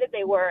how excited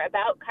they were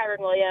about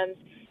Kyren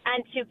Williams,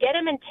 and to get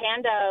him in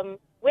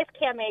tandem with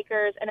Cam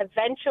Akers, and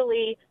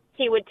eventually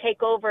he would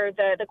take over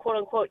the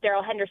quote-unquote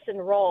Darrell Henderson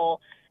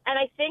role.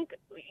 And I think,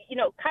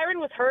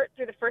 Kyren was hurt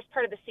through the first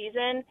part of the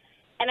season,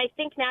 and I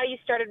think now you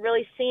started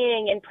really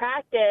seeing in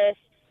practice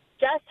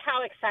just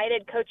how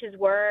excited coaches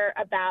were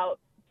about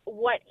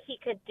what he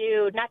could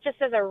do, not just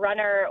as a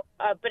runner,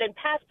 but in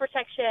pass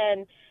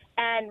protection,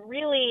 and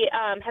really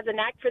has a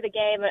knack for the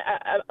game,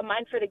 a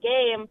mind for the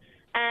game,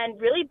 and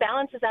really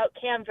balances out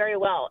Cam very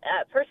well.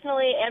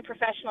 Personally and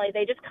professionally,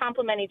 they just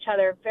complement each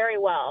other very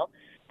well.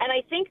 And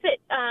I think that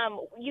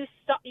you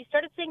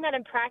started seeing that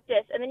in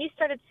practice, and then you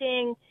started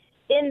seeing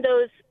in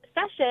those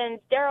sessions,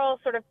 Darrell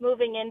sort of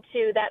moving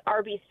into that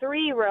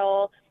RB3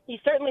 role. You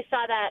certainly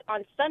saw that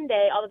on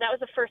Sunday, although that was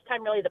the first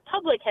time really the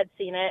public had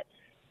seen it.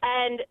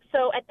 And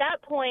so at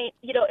that point,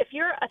 if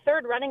you're a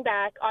third running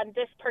back on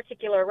this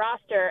particular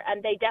roster,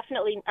 and they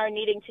definitely are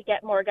needing to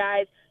get more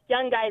guys,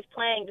 young guys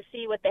playing to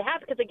see what they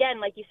have, because again,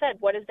 like you said,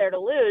 what is there to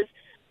lose?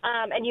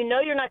 And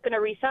you're not going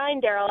to re-sign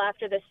Darrell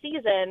after this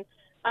season.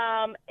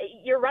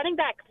 Your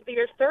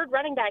third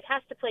running back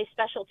has to play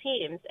special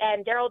teams,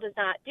 and Darrell does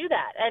not do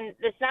that. And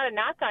it's not a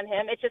knock on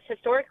him. It's just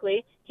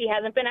historically he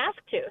hasn't been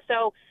asked to.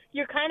 So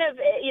you're kind of,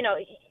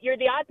 you're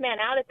the odd man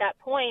out at that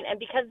point. And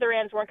because the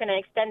Rams weren't going to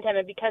extend him,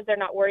 and because they're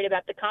not worried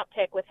about the comp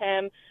pick with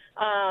him,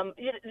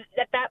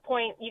 at that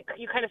point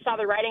you kind of saw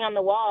the writing on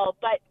the wall.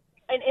 But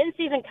an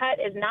in-season cut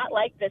is not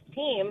like this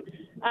team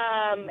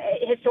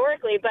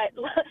historically, but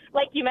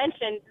like you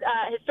mentioned,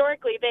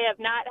 historically they have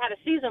not had a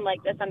season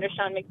like this under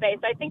Sean McVay.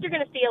 So I think you're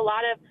going to see a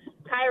lot of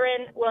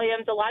Kyren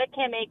Williams, a lot of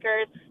Cam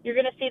Akers. You're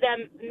going to see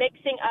them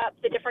mixing up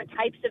the different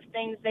types of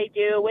things they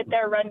do with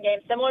their run game,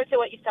 similar to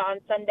what you saw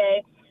on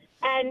Sunday.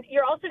 And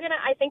you're also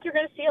I think you're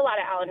going to see a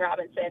lot of Allen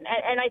Robinson.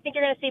 And I think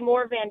you're going to see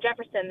more Van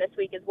Jefferson this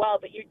week as well,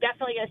 but you're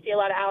definitely going to see a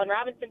lot of Allen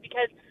Robinson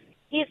because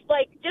he's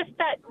like just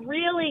that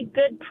really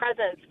good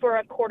presence for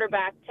a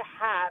quarterback to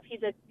have. He's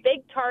a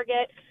big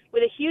target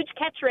with a huge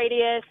catch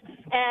radius,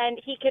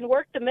 and he can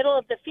work the middle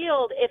of the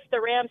field if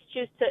the Rams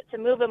choose to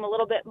move him a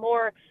little bit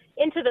more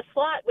into the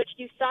slot, which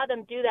you saw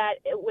them do that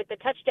with the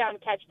touchdown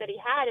catch that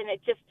he had, and it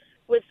just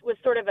was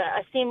sort of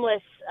a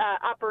seamless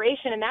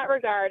operation in that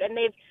regard. And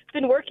they've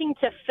been working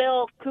to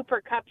fill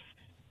Cooper Kupp's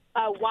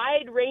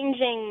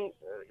wide-ranging,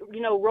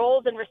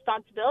 roles and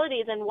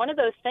responsibilities, and one of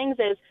those things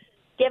is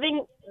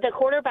giving the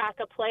quarterback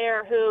a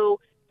player who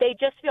they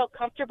just feel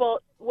comfortable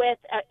with,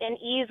 an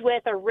ease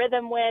with, a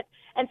rhythm with,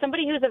 and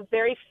somebody who's a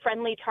very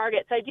friendly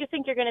target. So I do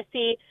think you're going to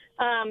see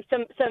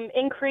some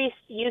increased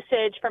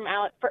usage from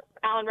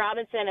Allen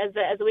Robinson as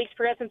the weeks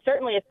progress, and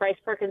certainly if Bryce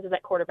Perkins is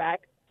at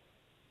quarterback.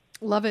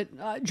 Love it.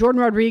 Jordan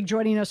Rodrigue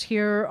joining us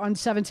here on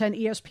 710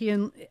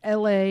 ESPN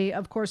LA,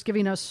 of course,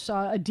 giving us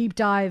a deep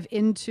dive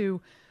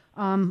into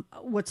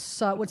what's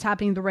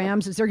happening to the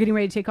Rams is they're getting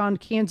ready to take on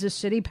Kansas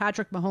City.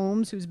 Patrick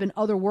Mahomes, who's been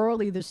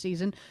otherworldly this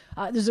season.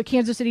 This is a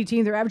Kansas City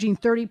team. They're averaging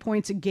 30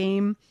 points a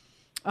game.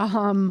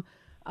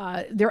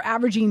 They're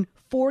averaging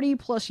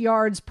 40-plus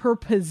yards per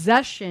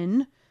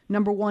possession,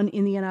 number one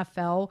in the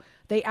NFL.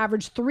 They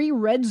average 3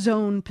 red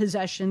zone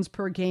possessions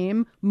per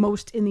game,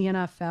 most in the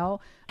NFL.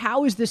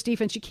 How is this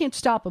defense? You can't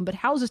stop them, but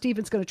how is this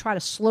defense going to try to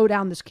slow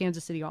down this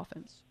Kansas City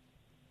offense?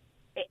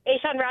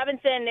 A'Shawn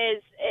Robinson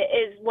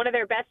is one of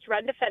their best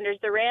run defenders.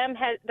 The Rams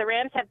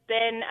have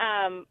been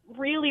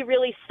really,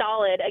 really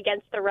solid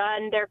against the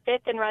run. They're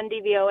 5th in run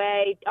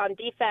DVOA on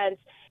defense.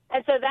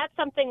 And so that's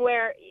something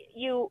where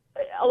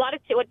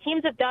what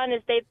teams have done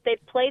is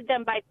they've played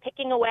them by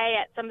picking away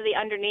at some of the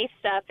underneath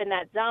stuff in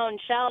that zone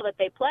shell that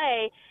they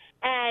play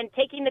and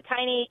taking the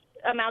tiny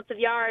amounts of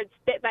yards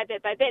bit by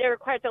bit by bit. It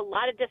requires a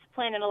lot of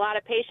discipline and a lot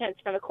of patience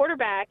from the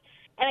quarterback.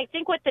 And I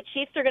think what the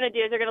Chiefs are going to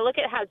do is they're going to look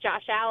at how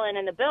Josh Allen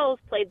and the Bills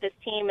played this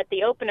team at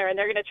the opener, and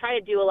they're going to try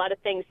to do a lot of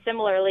things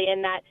similarly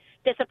in that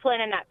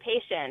discipline and that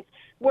patience.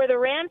 Where the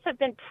Rams have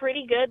been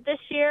pretty good this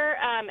year,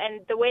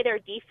 and the way their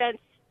defense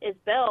is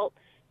built,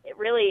 it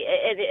really,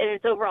 in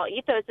its overall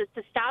ethos, is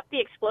to stop the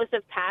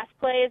explosive pass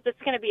plays.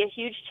 That's going to be a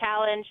huge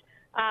challenge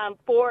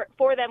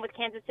for them with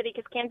Kansas City,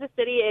 because Kansas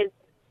City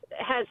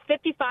has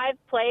 55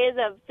 plays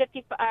of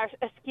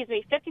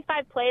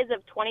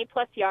 20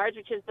 plus yards,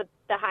 which is the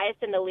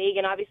highest in the league,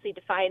 and obviously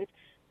defines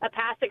a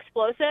pass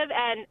explosive.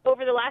 And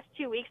over the last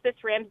 2 weeks, this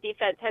Rams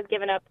defense has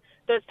given up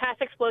those pass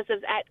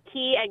explosives at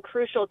key and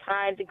crucial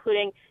times,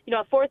 including,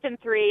 a 4th and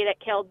 3 that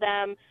killed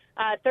them.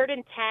 3rd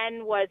and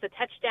 10 was a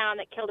touchdown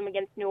that killed them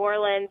against New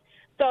Orleans.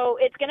 So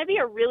it's going to be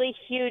a really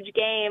huge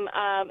game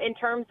in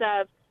terms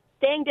of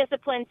staying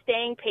disciplined,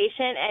 staying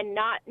patient, and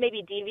not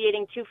maybe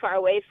deviating too far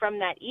away from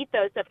that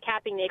ethos of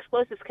capping the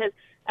explosives, because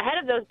ahead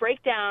of those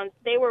breakdowns,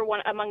 they were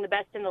among the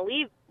best in the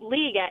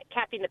league at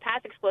capping the pass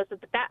explosive,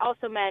 but that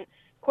also meant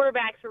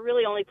quarterbacks were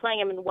really only playing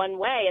him in one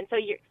way. And so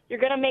you're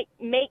going to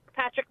make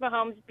Patrick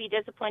Mahomes be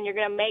disciplined. You're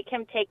going to make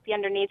him take the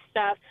underneath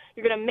stuff.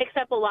 You're going to mix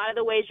up a lot of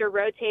the ways you're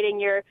rotating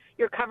your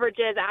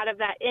coverages out of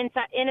that in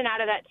and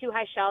out of that too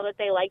high shell that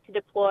they like to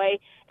deploy.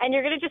 And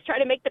you're going to just try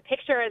to make the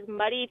picture as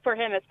muddy for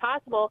him as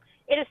possible.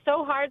 It is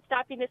so hard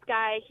stopping this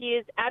guy. He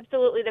is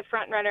absolutely the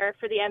front runner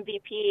for the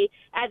MVP,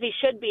 as he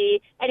should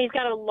be. And he's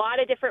got a lot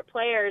of different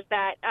players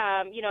that,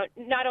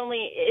 not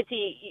only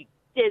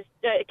is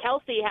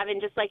Kelsey having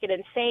just like an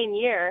insane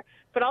year,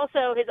 but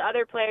also his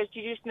other players.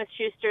 Juju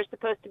Smith-Schuster is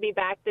supposed to be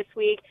back this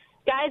week.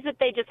 Guys that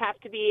they just have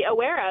to be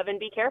aware of and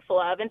be careful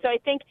of. And so I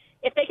think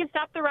if they can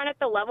stop the run at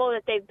the level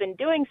that they've been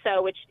doing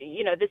so, which,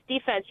 this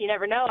defense, you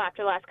never know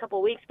after the last couple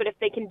of weeks, but if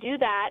they can do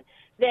that,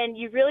 then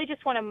you really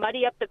just want to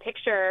muddy up the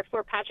picture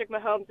for Patrick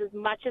Mahomes as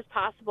much as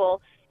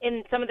possible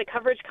in some of the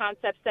coverage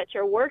concepts that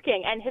you're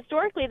working. And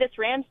historically, this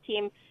Rams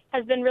team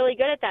has been really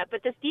good at that.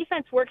 But this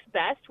defense works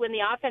best when the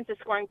offense is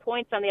scoring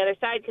points on the other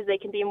side, because they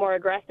can be more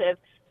aggressive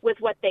with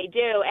what they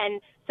do.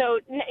 And so,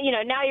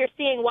 now you're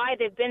seeing why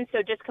they've been so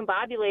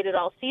discombobulated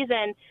all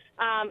season.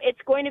 It's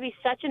going to be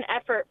such an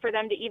effort for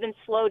them to even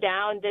slow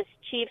down this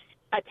Chiefs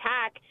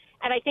attack.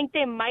 And I think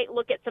they might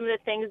look at some of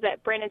the things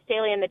that Brandon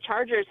Staley and the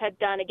Chargers had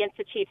done against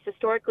the Chiefs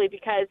historically,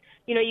 because,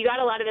 you got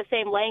a lot of the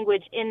same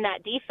language in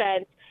that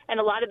defense and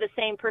a lot of the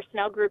same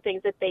personnel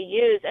groupings that they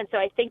use. And so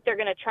I think they're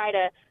going to try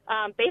to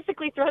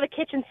basically throw the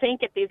kitchen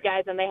sink at these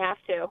guys, and they have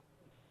to.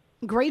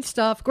 Great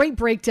stuff. Great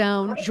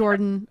breakdown,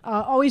 Jordan.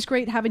 Always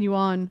great having you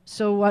on.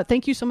 So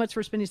thank you so much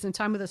for spending some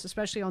time with us,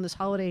 especially on this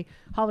holiday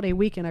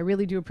weekend. I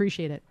really do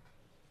appreciate it.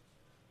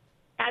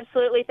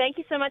 Absolutely. Thank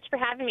you so much for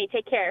having me.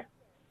 Take care.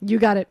 You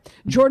got it.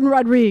 Jordan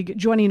Rodrigue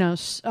joining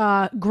us.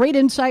 Great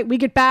insight. We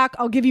get back.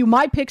 I'll give you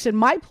my picks and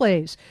my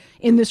plays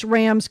in this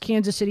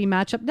Rams-Kansas City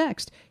matchup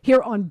next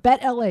here on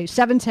Bet LA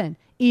 710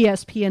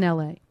 ESPN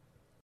LA.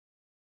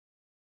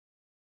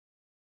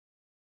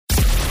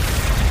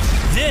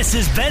 This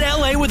is Bet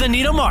LA with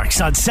Anita Marks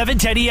on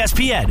 710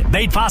 ESPN.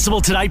 Made possible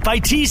tonight by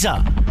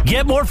Teza.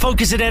 Get more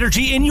focus and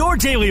energy in your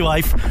daily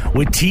life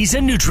with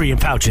Teza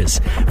nutrient pouches.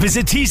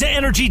 Visit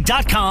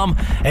TezaEnergy.com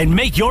and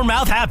make your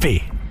mouth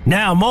happy.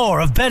 Now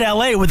more of Bet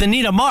LA with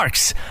Anita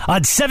Marks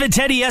on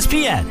 710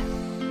 ESPN.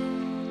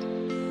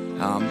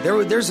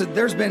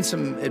 There's been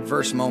some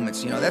adverse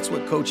moments. That's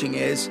what coaching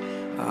is.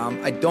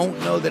 I don't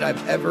know that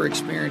I've ever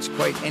experienced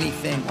quite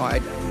anything. Well,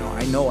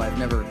 I know I've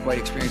never quite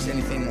experienced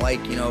anything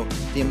like,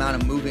 the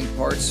amount of moving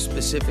parts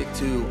specific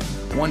to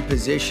one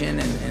position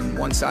and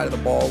one side of the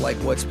ball like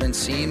what's been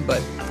seen.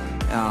 But,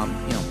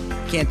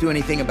 can't do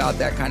anything about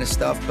that kind of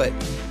stuff. But,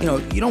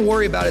 you don't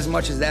worry about as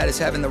much as that as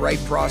having the right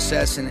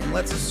process. And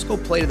let's just go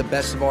play to the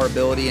best of our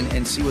ability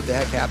and see what the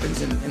heck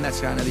happens. And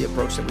that's kind of the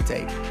approach that we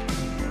take.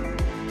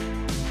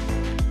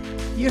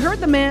 You heard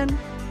the man.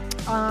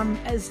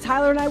 As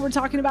Tyler and I were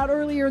talking about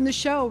earlier in the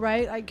show,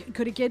 right? Like,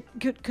 could it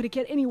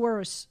get any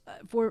worse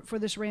for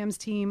this Rams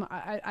team?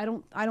 I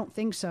don't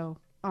think so.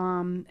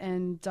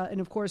 And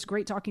of course,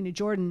 great talking to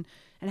Jordan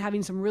and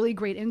having some really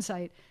great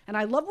insight. And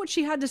I love what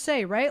she had to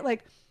say, right?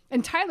 Like,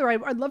 and Tyler,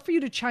 I'd love for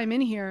you to chime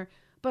in here,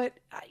 but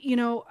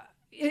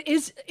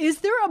Is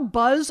there a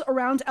buzz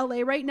around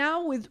LA right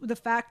now with the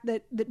fact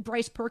that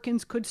Bryce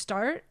Perkins could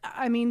start?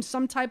 I mean,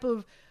 some type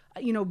of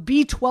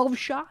B12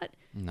 shot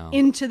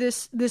into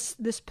this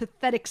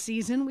pathetic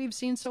season we've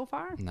seen so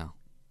far? No.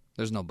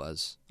 There's no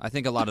buzz. I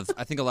think a lot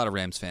of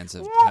Rams fans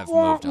have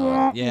moved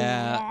on.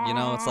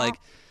 Yeah, it's like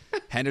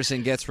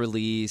Henderson gets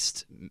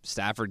released,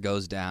 Stafford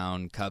goes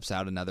down, Kupp's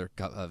out another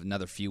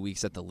few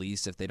weeks at the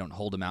least if they don't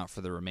hold him out for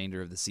the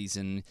remainder of the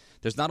season.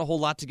 There's not a whole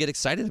lot to get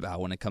excited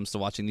about when it comes to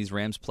watching these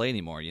Rams play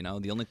anymore.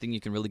 The only thing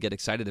you can really get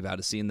excited about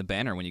is seeing the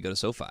banner when you go to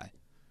SoFi.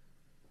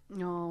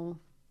 No.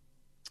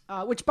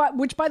 Which by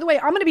the way,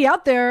 I'm going to be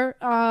out there,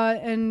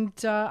 and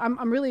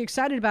I'm really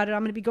excited about it.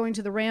 I'm going to be going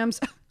to the Rams.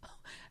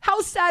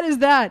 How sad is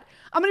that?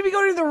 I'm going to be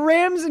going to the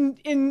Rams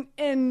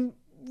in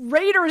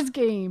Raiders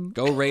game.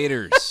 Go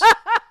Raiders.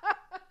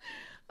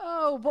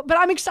 Oh, but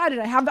I'm excited.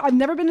 I've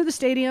never been to the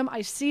stadium.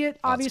 I see it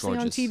obviously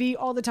on TV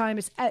all the time.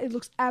 It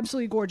looks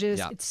absolutely gorgeous.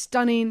 Yep. It's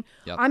stunning.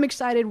 Yep. I'm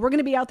excited. We're going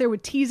to be out there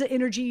with Teza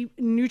Energy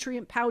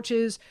nutrient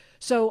pouches.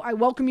 So I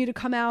welcome you to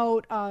come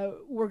out.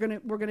 We're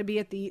gonna be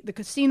at the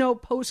casino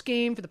post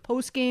game for the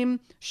post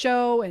game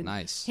show and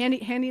nice.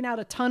 handing out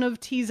a ton of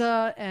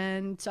Teza,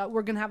 and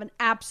we're gonna have an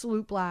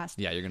absolute blast.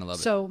 Yeah, you're gonna love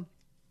it. So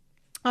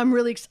I'm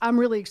really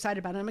excited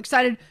about it. I'm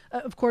excited,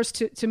 of course,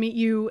 to meet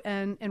you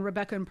and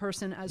Rebecca in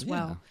person as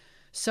well.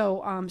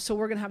 So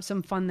we're gonna have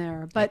some fun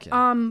there. But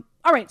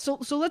all right. So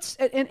let's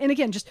and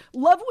again, just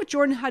love what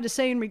Jordan had to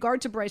say in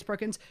regard to Bryce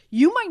Perkins.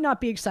 You might not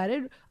be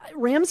excited.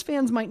 Rams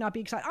fans might not be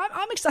excited.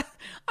 I'm excited.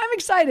 I'm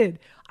excited.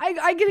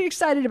 I get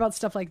excited about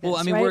stuff like this. Well,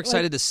 I mean, right? we're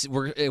excited to see,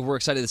 we're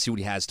excited to see what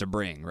he has to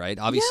bring, right?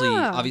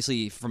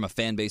 Obviously, from a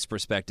fan base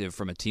perspective,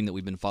 from a team that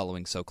we've been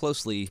following so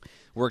closely,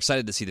 we're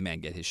excited to see the man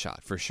get his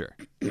shot for sure.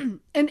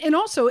 And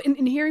also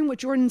in hearing what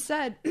Jordan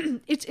said,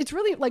 it's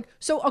really like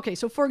so. Okay,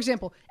 so for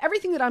example,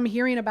 everything that I'm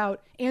hearing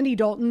about Andy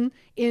Dalton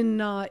in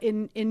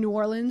New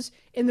Orleans,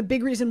 and the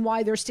big reason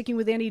why they're sticking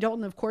with Andy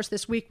Dalton, of course,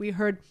 this week we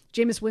heard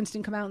Jameis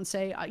Winston come out and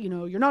say,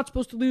 you're not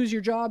supposed to lose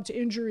your job to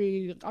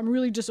injury. I'm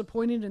really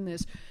disappointed in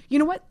this. You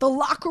know what? The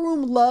locker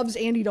room loves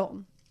Andy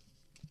Dalton.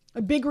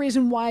 A big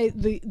reason why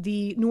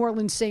the New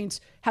Orleans Saints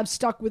have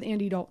stuck with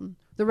Andy Dalton,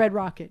 the Red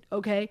Rocket,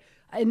 okay?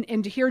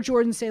 And to hear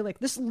Jordan say, like,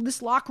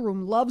 this locker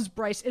room loves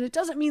Bryce, and it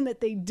doesn't mean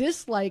that they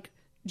dislike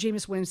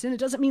Jameis Winston. It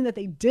doesn't mean that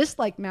they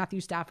dislike Matthew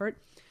Stafford.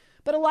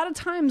 But a lot of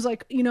times,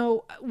 like,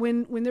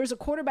 when there's a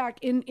quarterback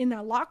in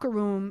that locker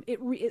room,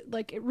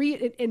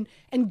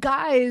 and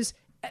guys,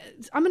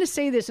 I'm going to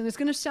say this, and it's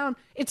going to sound,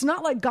 it's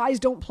not like guys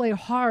don't play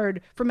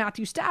hard for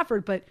Matthew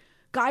Stafford, but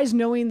guys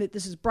knowing that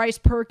this is Bryce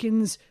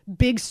Perkins'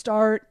 big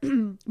start,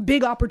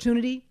 big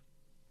opportunity,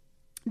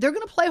 they're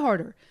going to play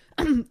harder.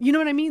 You know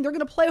what I mean? They're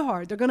going to play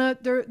hard. They're going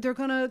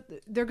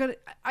to,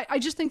 I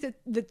just think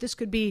that this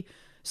could be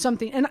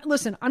something. And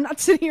listen, I'm not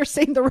sitting here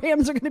saying the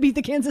Rams are going to beat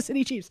the Kansas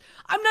City Chiefs.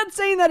 I'm not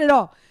saying that at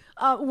all.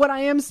 What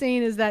I am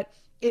saying is that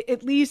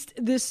at least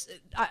this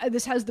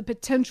has the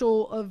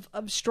potential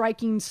of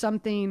striking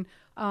something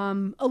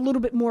a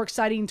little bit more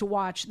exciting to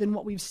watch than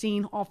what we've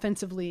seen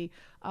offensively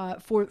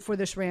for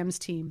this Rams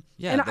team.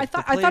 Yeah, and I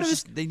thought it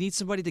was, they need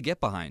somebody to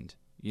get behind.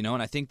 And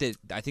I think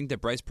that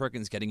Bryce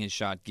Perkins getting his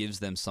shot gives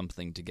them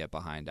something to get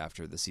behind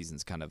after the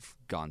season's kind of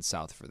gone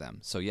south for them.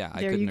 So yeah, I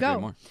couldn't agree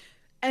more.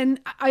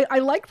 And I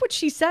liked what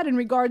she said in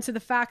regard to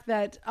the fact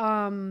that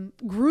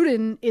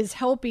Gruden is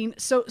helping.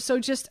 So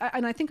just,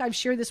 and I think I've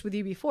shared this with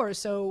you before.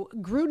 So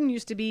Gruden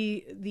used to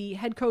be the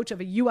head coach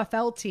of a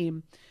UFL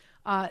team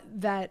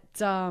that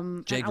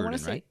Jay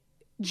Gruden, right?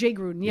 Jay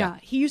Gruden, yeah.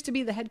 He used to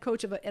be the head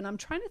coach of and I'm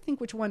trying to think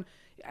which one.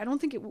 I don't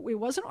think it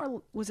wasn't,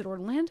 was it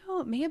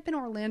Orlando? It may have been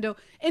Orlando.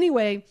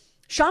 Anyway,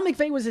 Sean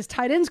McVay was his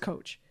tight ends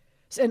coach.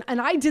 And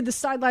I did the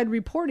sideline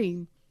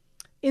reporting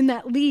in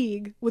that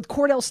league with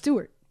Cordell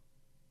Stewart.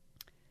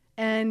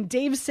 And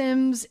Dave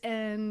Sims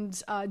and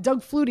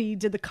Doug Flutie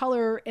did the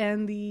color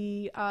and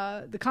the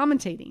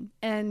commentating.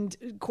 And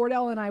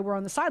Cordell and I were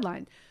on the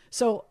sideline.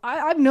 So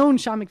I've known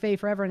Sean McVay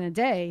forever and a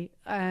day.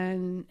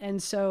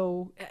 And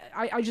so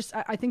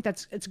I think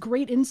it's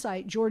great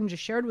insight Jordan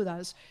just shared with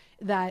us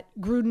that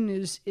Gruden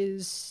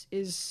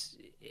is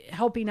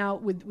helping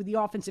out with the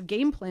offensive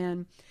game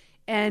plan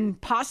and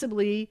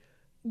possibly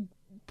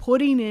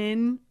putting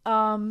in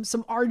some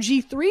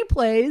RG3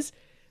 plays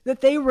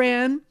that they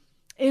ran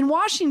in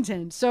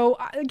Washington. So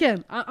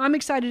again, I'm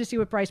excited to see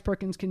what Bryce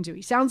Perkins can do.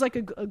 He sounds like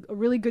a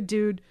really good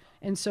dude.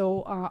 And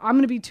so I'm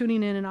going to be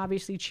tuning in and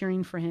obviously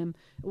cheering for him.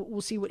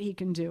 We'll see what he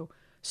can do.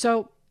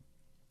 So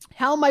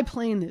how am I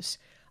playing this?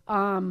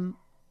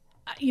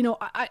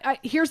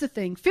 Here's the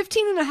thing.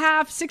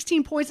 15.5,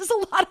 16 points is a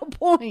lot of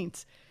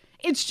points.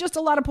 It's just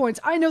a lot of points.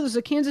 I know there's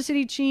a Kansas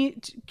City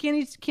Chiefs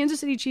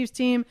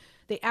team.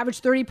 They average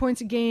 30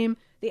 points a game.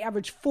 They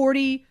average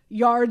 40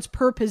 yards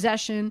per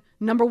possession,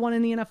 number one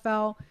in the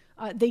NFL.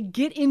 They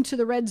get into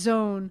the red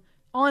zone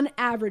on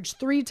average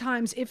 3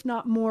 times, if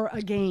not more,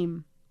 a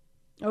game.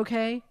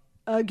 Okay?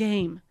 A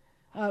game,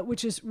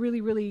 which is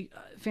really, really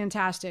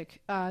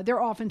fantastic. Their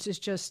offense is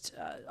just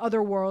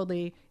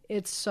otherworldly.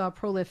 It's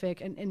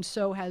prolific, and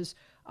so has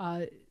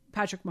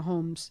Patrick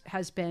Mahomes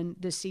has been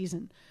this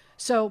season.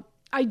 So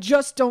I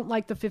just don't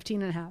like the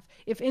 15.5.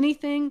 If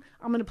anything,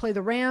 I'm going to play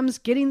the Rams,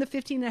 getting the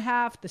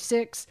 15.5, the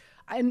 6.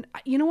 And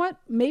you know what?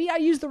 Maybe I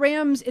use the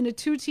Rams in a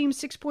 2-team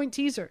 6-point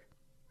teaser.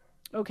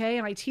 Okay,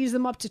 and I tease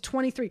them up to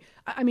 23.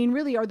 I mean,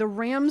 really, are the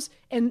Rams,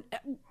 and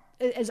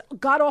as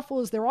god-awful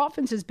as their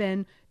offense has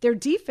been, their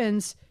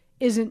defense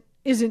isn't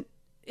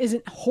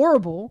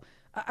horrible.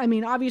 I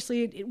mean,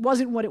 obviously, it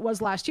wasn't what it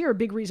was last year. A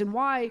big reason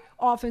why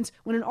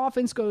when an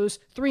offense goes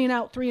 3 and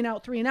out, 3 and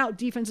out, 3 and out,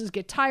 defenses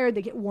get tired,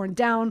 they get worn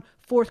down.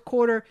 Fourth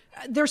quarter,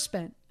 they're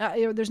spent.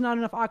 There's not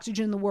enough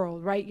oxygen in the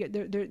world, right?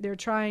 They're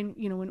trying.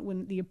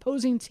 When the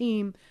opposing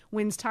team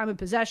wins time of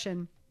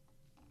possession,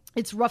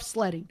 it's rough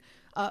sledding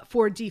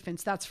for a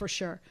defense, that's for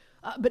sure.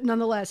 But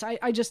nonetheless,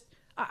 I just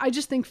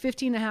think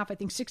 15.5. I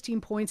think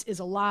 16 points is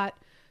a lot.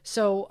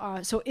 So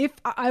if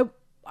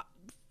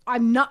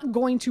I'm not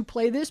going to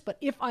play this, but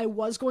if I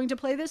was going to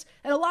play this,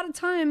 and a lot of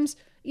times,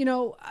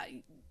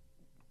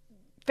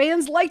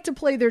 fans like to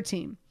play their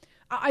team.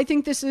 I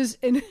think this is,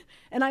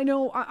 and I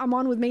know I'm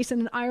on with Mason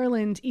in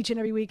Ireland each and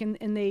every week, and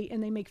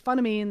they make fun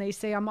of me, and they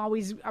say I'm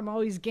always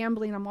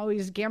gambling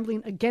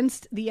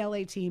against the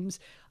LA teams.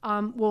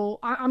 Well,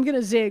 I'm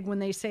gonna zig when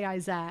they say I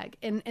zag,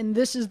 and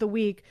this is the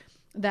week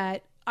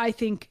that I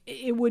think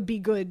it would be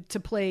good to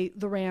play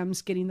the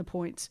Rams getting the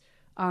points.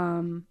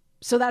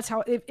 So that's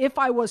how, if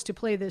I was to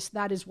play this,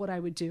 that is what I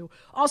would do.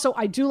 Also,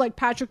 I do like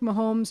Patrick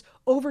Mahomes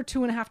over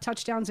 2.5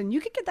 touchdowns, and you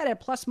could get that at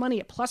plus money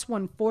at plus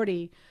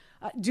 140.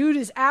 Dude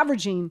is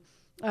averaging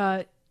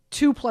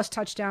 2+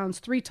 touchdowns,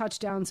 3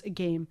 touchdowns a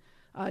game.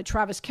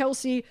 Travis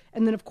Kelce,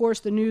 and then, of course,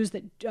 the news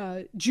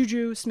that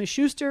Juju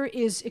Smith-Schuster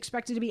is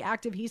expected to be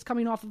active. He's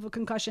coming off of a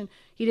concussion.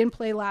 He didn't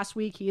play last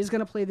week. He is going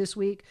to play this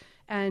week.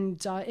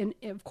 And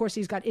of course,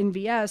 he's got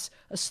NVS,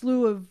 a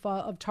slew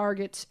of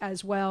targets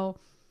as well.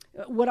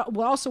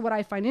 What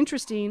I find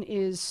interesting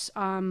is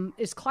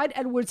Clyde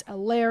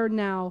Edwards-Helaire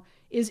now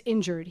is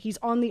injured. He's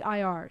on the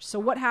IR. So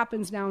what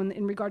happens now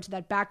in regard to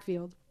that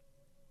backfield?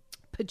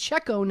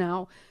 Pacheco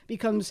now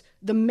becomes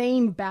the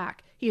main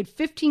back. He had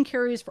 15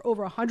 carries for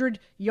over 100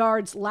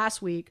 yards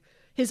last week.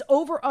 His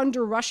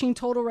over-under rushing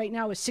total right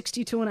now is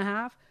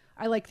 62.5.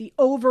 I like the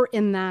over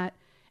in that.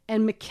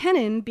 And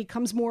McKinnon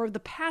becomes more of the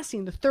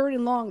third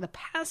and long, the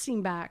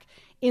passing back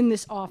in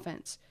this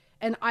offense.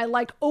 And I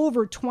like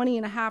over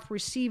 20.5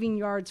 receiving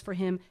yards for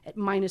him at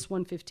minus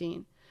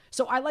 115.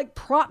 So I like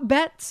prop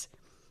bets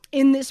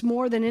in this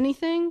more than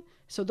anything.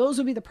 So those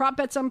would be the prop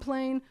bets I'm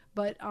playing.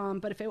 But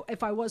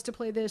if I was to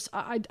play this,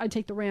 I'd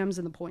take the Rams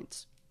and the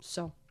points.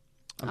 So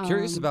I'm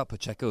curious about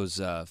Pacheco's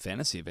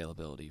fantasy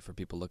availability for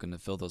people looking to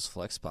fill those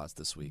flex spots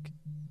this week.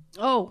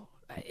 Oh,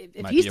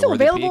 if he's still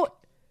available,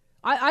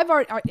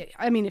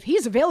 if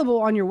he's available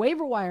on your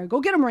waiver wire,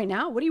 go get him right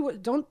now.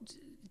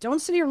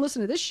 Don't sit here and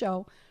listen to this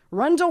show.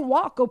 Run, don't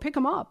walk. Go pick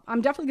him up.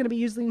 I'm definitely going to be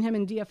using him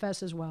in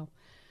DFS as well.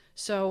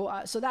 So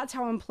that's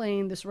how I'm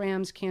playing this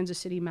Rams-Kansas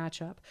City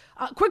matchup.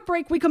 Quick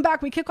break. We come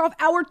back. We kick off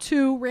hour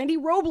 2. Randy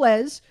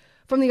Robles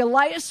from the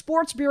Elias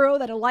Sports Bureau,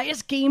 that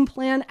Elias Game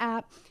Plan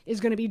app, is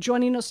going to be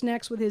joining us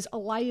next with his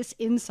Elias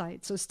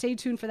Insight. So stay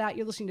tuned for that.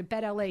 You're listening to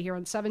Bet LA here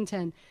on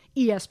 710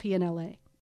 ESPN LA.